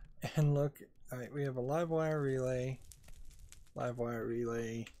and look. All right, we have a live wire relay, live wire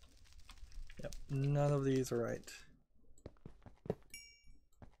relay. Yep, none of these are right.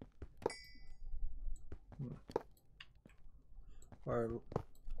 Or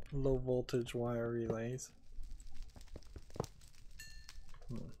low voltage wire relays.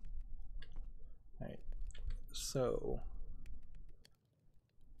 Alright, so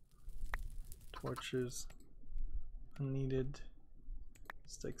torches unneeded,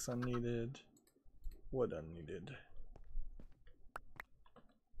 sticks unneeded, wood unneeded.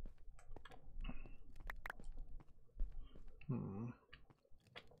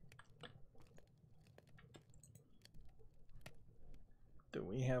 Do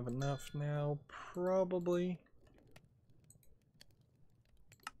we have enough now? Probably.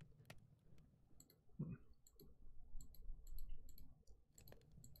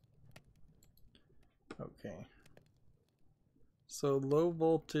 Okay. So low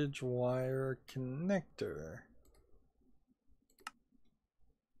voltage wire connector.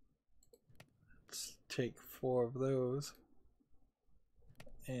 take 4 of those.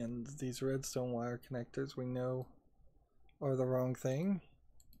 And these redstone wire connectors we know are the wrong thing,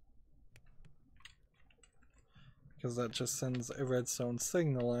 because that just sends a redstone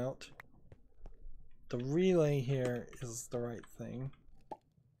signal out. The relay here is the right thing.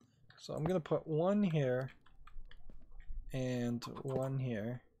 So I'm going to put 1 here and 1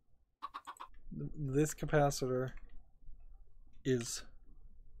 here. This capacitor is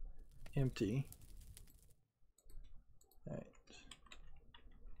empty. Alright.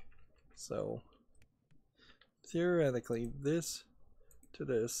 So theoretically this to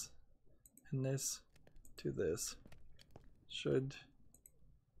this and this to this should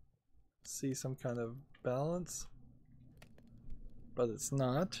see some kind of balance, but it's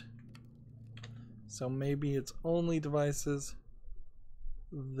not. So maybe it's only devices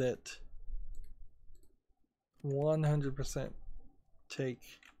that 100%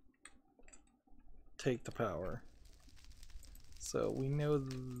 take the power. So we know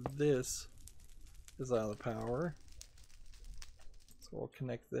this is out of power. So we'll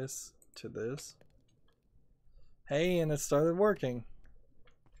connect this to this. Hey, and it started working.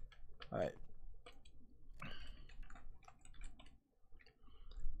 Alright.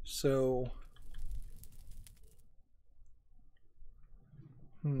 So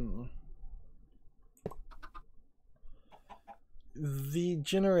the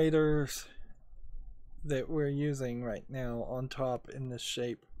generators that we're using right now on top in this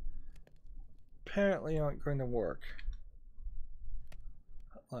shape apparently aren't going to work.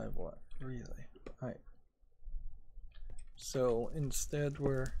 Live what? Really? Alright. So instead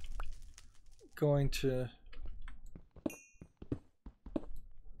we're going to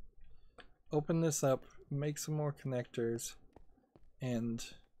open this up, make some more connectors, and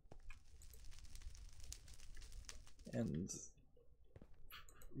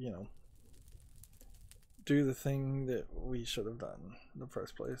you know, do the thing that we should have done in the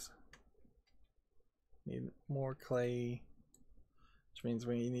first place. Need more clay, which means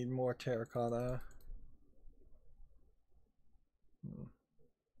we need more terracotta.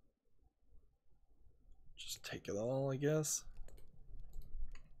 Just take it all, I guess,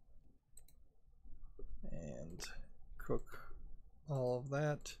 and cook all of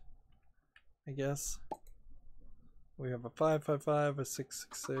that, I guess. We have a 555, a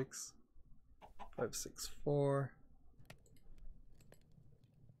 666, 564,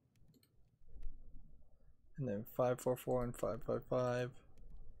 and then 544 and 555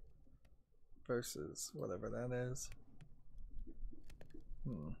 versus whatever that is.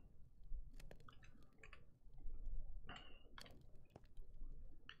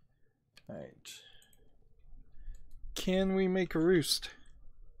 Alright. Can we make a roost?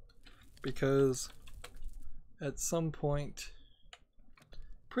 Because at some point,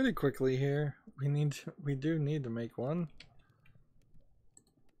 pretty quickly here, we do need to make one.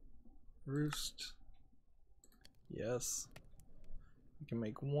 Roost. Yes. We can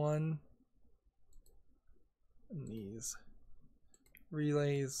make one. And these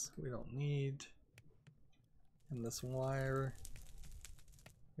relays we don't need. And this wire,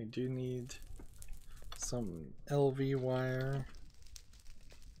 we do need some LV wire.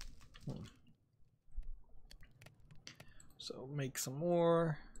 So make some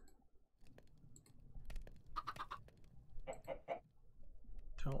more.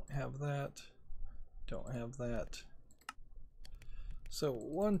 Don't have that. Don't have that. So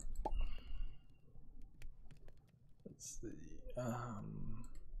one. Let's see.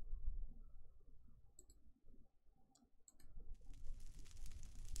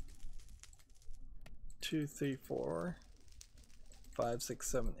 2, 3, 4, 5,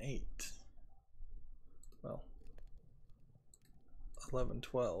 6, 7, 8. Well, 11,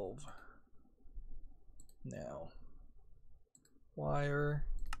 12. Now, wire.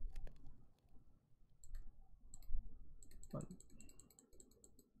 1,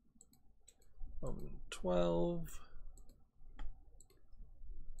 11, 12.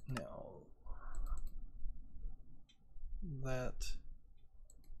 Now, that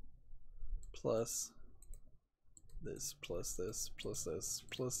plus this plus this plus this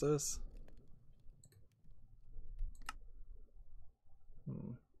plus this.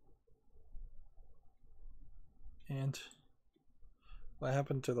 And what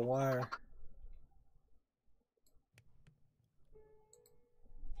happened to the wire?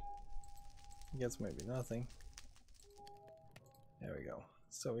 I guess maybe nothing. There we go.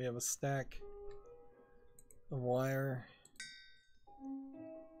 So we have a stack of wire.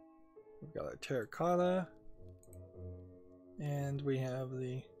 We've got our terracotta. And we have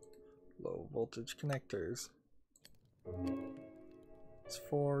the low voltage connectors. Is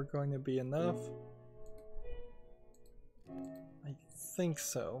 4 going to be enough? think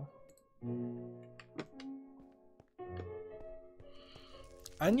so.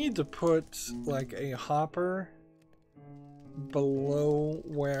 I need to put like a hopper below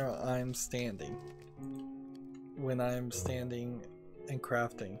where I'm standing when I'm standing and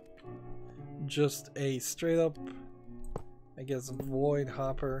crafting. Just a straight up, I guess, void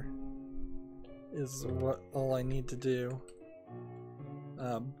hopper is what all I need to do.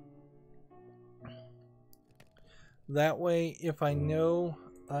 That way, if I know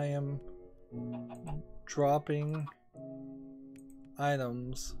I am dropping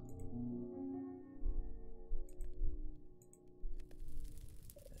items,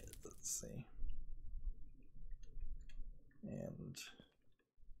 let's see, and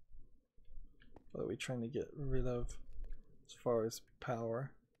what are we trying to get rid of as far as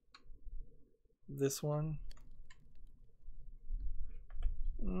power? This one.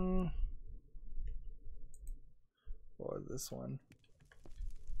 Or this one.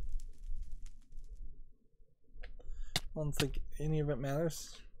 I don't think any of it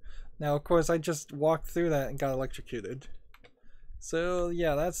matters. Now, of course, I just walked through that and got electrocuted. So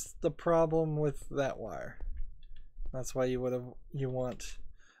yeah, that's the problem with that wire. That's why you want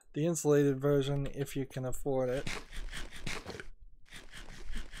the insulated version if you can afford it.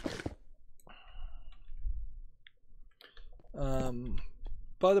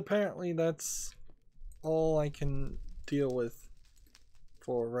 But apparently that's all I can deal with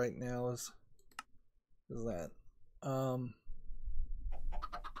for right now is that.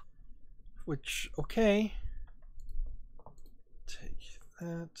 Which, okay. Take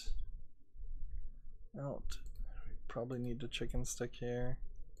that out. We probably need a chicken stick here.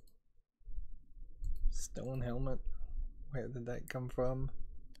 Stone helmet. Where did that come from?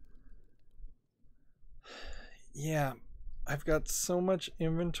 Yeah, I've got so much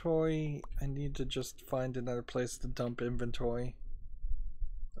inventory. I need to just find another place to dump inventory.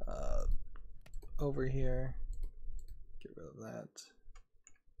 Over here. Get rid of that.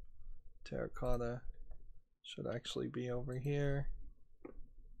 Terracotta should actually be over here.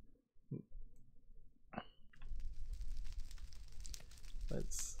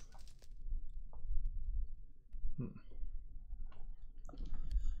 Let's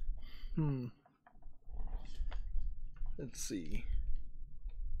let's see.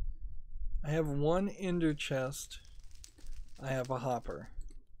 I have one ender chest. I have a hopper.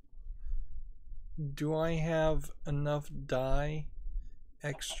 Do I have enough dye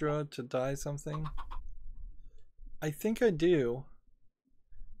extra to dye something? I think I do.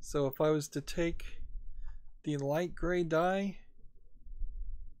 So if I was to take the light gray dye,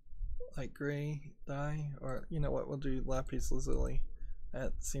 or you know what, we'll do lapis lazuli.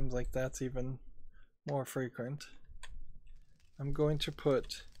 That seems like that's even more frequent. I'm going to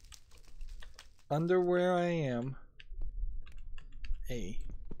put under where I am a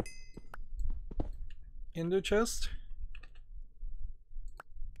ender chest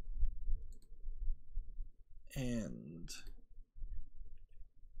and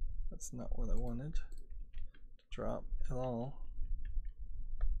that's not what I wanted to drop at all.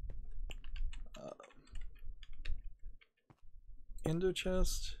 Ender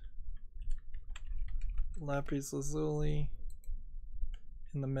chest, lapis lazuli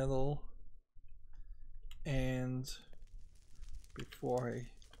in the middle, and before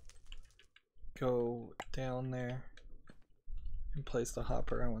I go down there and place the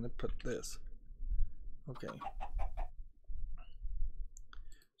hopper, I want to put this. Okay.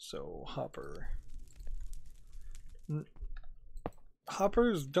 So hopper.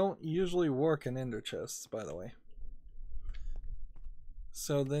 Hoppers don't usually work in ender chests, by the way.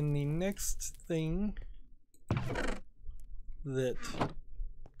 So then the next thing that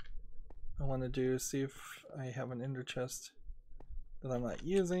I want to do is see if I have an ender chest that I'm not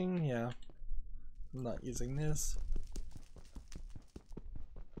using. Yeah, I'm not using this.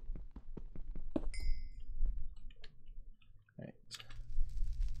 Right.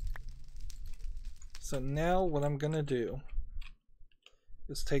 So now what I'm gonna do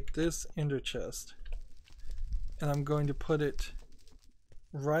is take this ender chest and I'm going to put it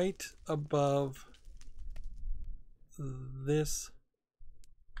right above this.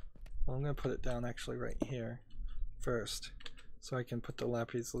 Well, I'm going to put it down actually right here first so I can put the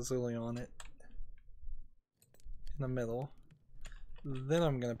lapis lazuli on it in the middle. Then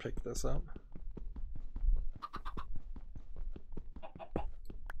I'm going to pick this up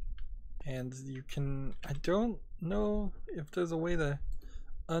and you can, I don't know if there's a way to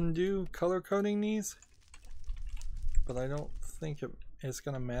undo color coding these, but I don't think it's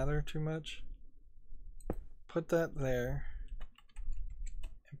going to matter too much. Put that there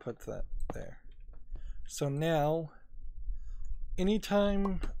and put that there. So now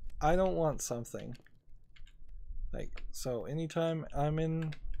anytime I don't want something, like, so anytime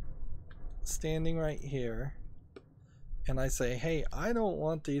I'm standing right here and I say, hey, I don't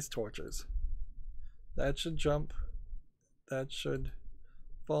want these torches, that should jump, that should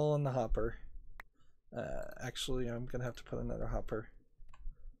fall in the hopper. Actually, I'm gonna have to put another hopper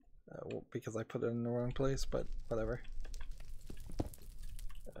because I put it in the wrong place, but whatever.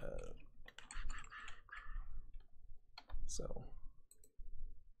 So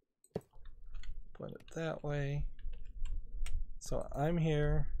put it that way. So I'm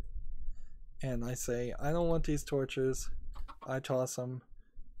here and I say, I don't want these torches. I toss them.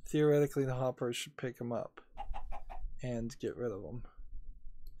 Theoretically, the hopper should pick them up and get rid of them.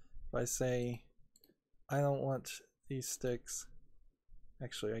 If I say, I don't want these sticks.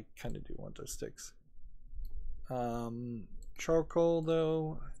 Actually, I kind of do want those sticks. Charcoal,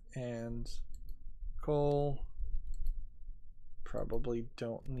 though, and coal. Probably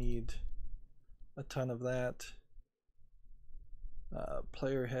don't need a ton of that.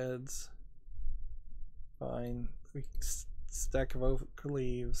 Player heads. Fine. Stack of oak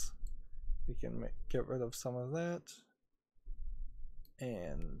leaves. We can get rid of some of that.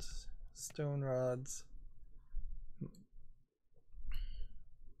 And stone rods.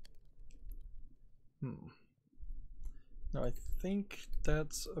 Now I think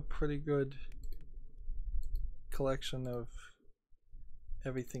that's a pretty good collection of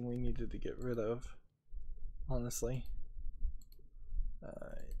everything we needed to get rid of, honestly.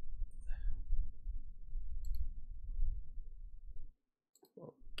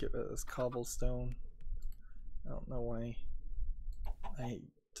 We'll get rid of this cobblestone. I don't know why I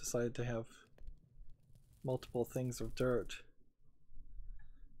decided to have multiple things of dirt.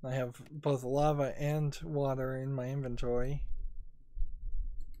 I have both lava and water in my inventory.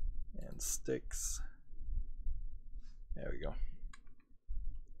 And sticks. There we go.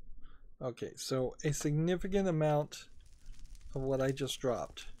 Okay, so a significant amount of what I just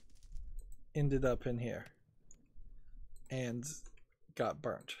dropped ended up in here and got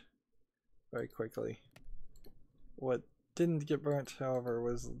burnt very quickly. What didn't get burnt, however,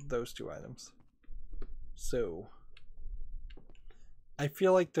 was those two items. So I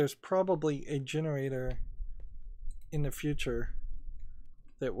feel like there's probably a generator in the future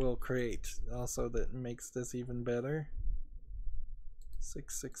that we'll create also that makes this even better.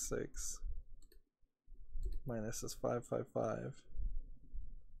 666 minus is 555.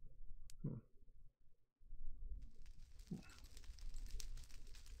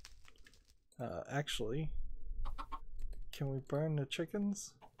 Actually, can we burn the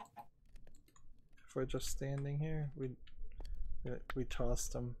chickens? If we're just standing here, we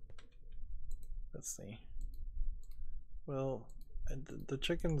tossed them. Let's see. Well, the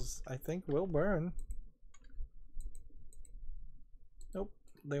chickens I think will burn. Nope,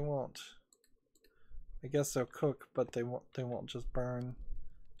 they won't. I guess they'll cook, but they won't just burn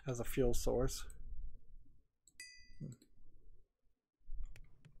as a fuel source.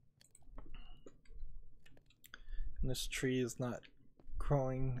 And this tree is not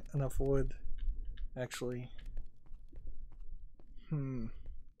growing enough wood, actually. I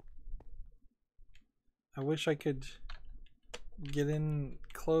wish I could get in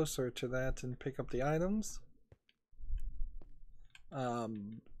closer to that and pick up the items.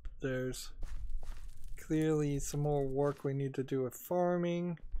 There's clearly some more work we need to do with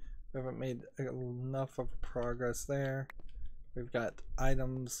farming. We haven't made enough of progress there. We've got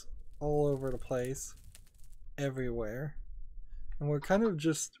items all over the place, everywhere, and we're kind of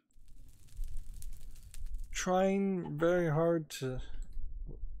just trying very hard to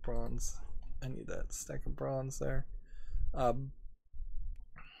bronze. I need that stack of bronze there.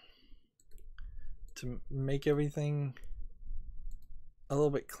 To make everything a little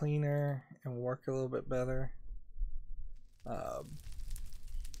bit cleaner and work a little bit better.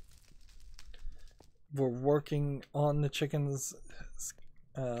 We're working on the chickens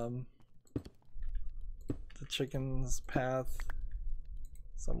path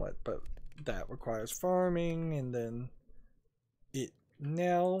somewhat, but that requires farming, and then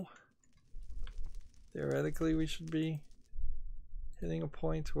now theoretically we should be hitting a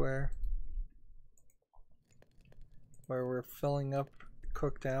point where we're filling up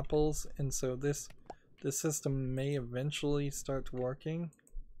cooked apples, and so this system may eventually start working.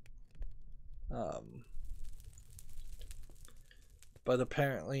 But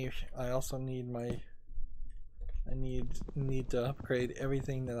apparently I also need need to upgrade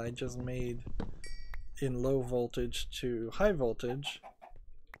everything that I just made in low voltage to high voltage,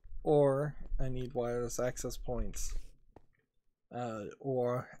 or I need wireless access points,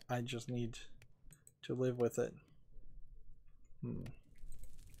 or I just need to live with it.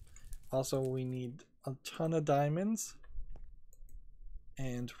 Also, we need a ton of diamonds,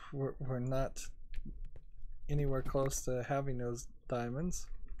 and we're not anywhere close to having those diamonds.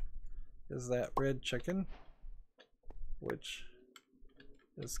 Is that red chicken, which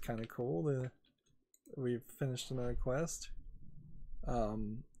is kind of cool. We've finished another quest. I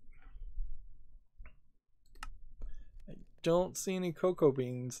don't see any cocoa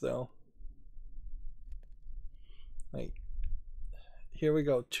beans though. Like, here we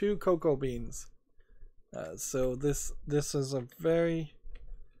go, 2 cocoa beans. So this is a very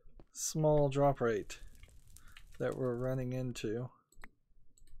small drop rate that we're running into.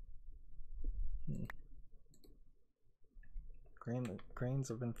 Grains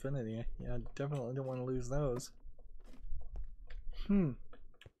of infinity. Yeah, I definitely don't want to lose those.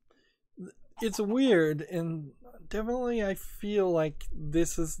 It's weird, and definitely I feel like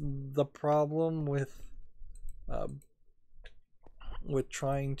this is the problem with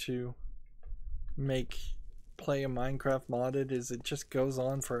trying to play a Minecraft modded, is it just goes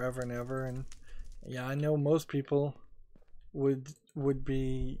on forever and ever. And yeah, I know most people would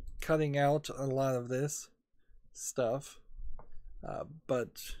be cutting out a lot of this stuff,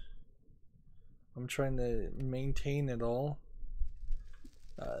 but I'm trying to maintain it all.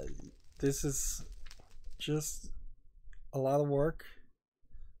 This is just a lot of work.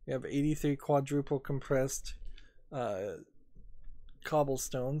 We have 83 quadruple compressed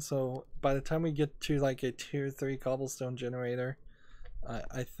cobblestone, so by the time we get to like a tier 3 cobblestone generator,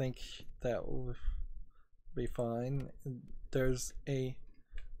 I think that will be fine.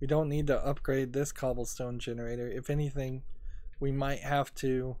 We don't need to upgrade this cobblestone generator. If anything, we might have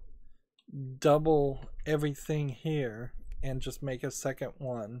to double everything here and just make a second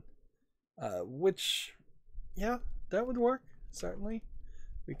one, which, yeah, that would work, certainly.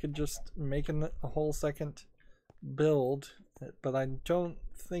 We could just make a whole second build, but I don't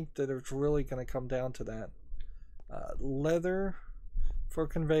think that it's really going to come down to that. Leather for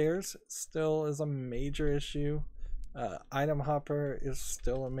conveyors still is a major issue. Item hopper is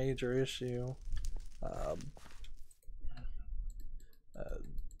still a major issue.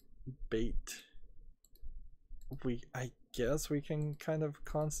 Bait. I guess we can kind of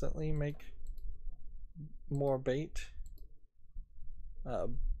constantly make more bait.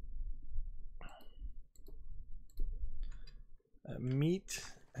 Meat,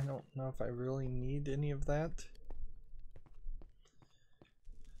 I don't know if I really need any of that.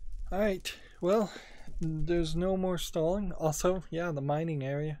 Alright, well, there's no more stalling. Also, yeah, the mining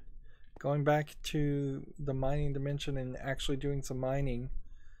area. Going back to the mining dimension and actually doing some mining.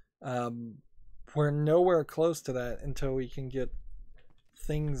 We're nowhere close to that until we can get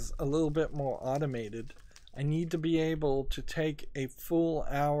things a little bit more automated. I need to be able to take a full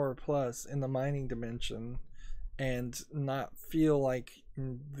hour plus in the mining dimension and not feel like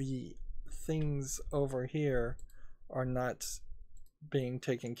the things over here are not being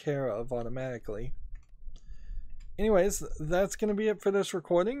taken care of automatically. Anyways, that's going to be it for this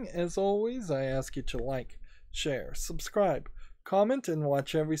recording. As always, I ask you to like, share, subscribe, comment, and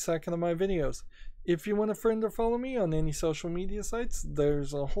watch every second of my videos. If you want to friend or follow me on any social media sites,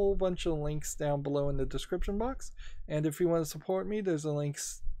 there's a whole bunch of links down below in the description box. And if you want to support me, there's a link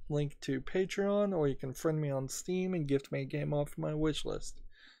to Patreon, or you can friend me on Steam and gift me a game off my wish list.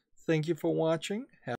 Thank you for watching.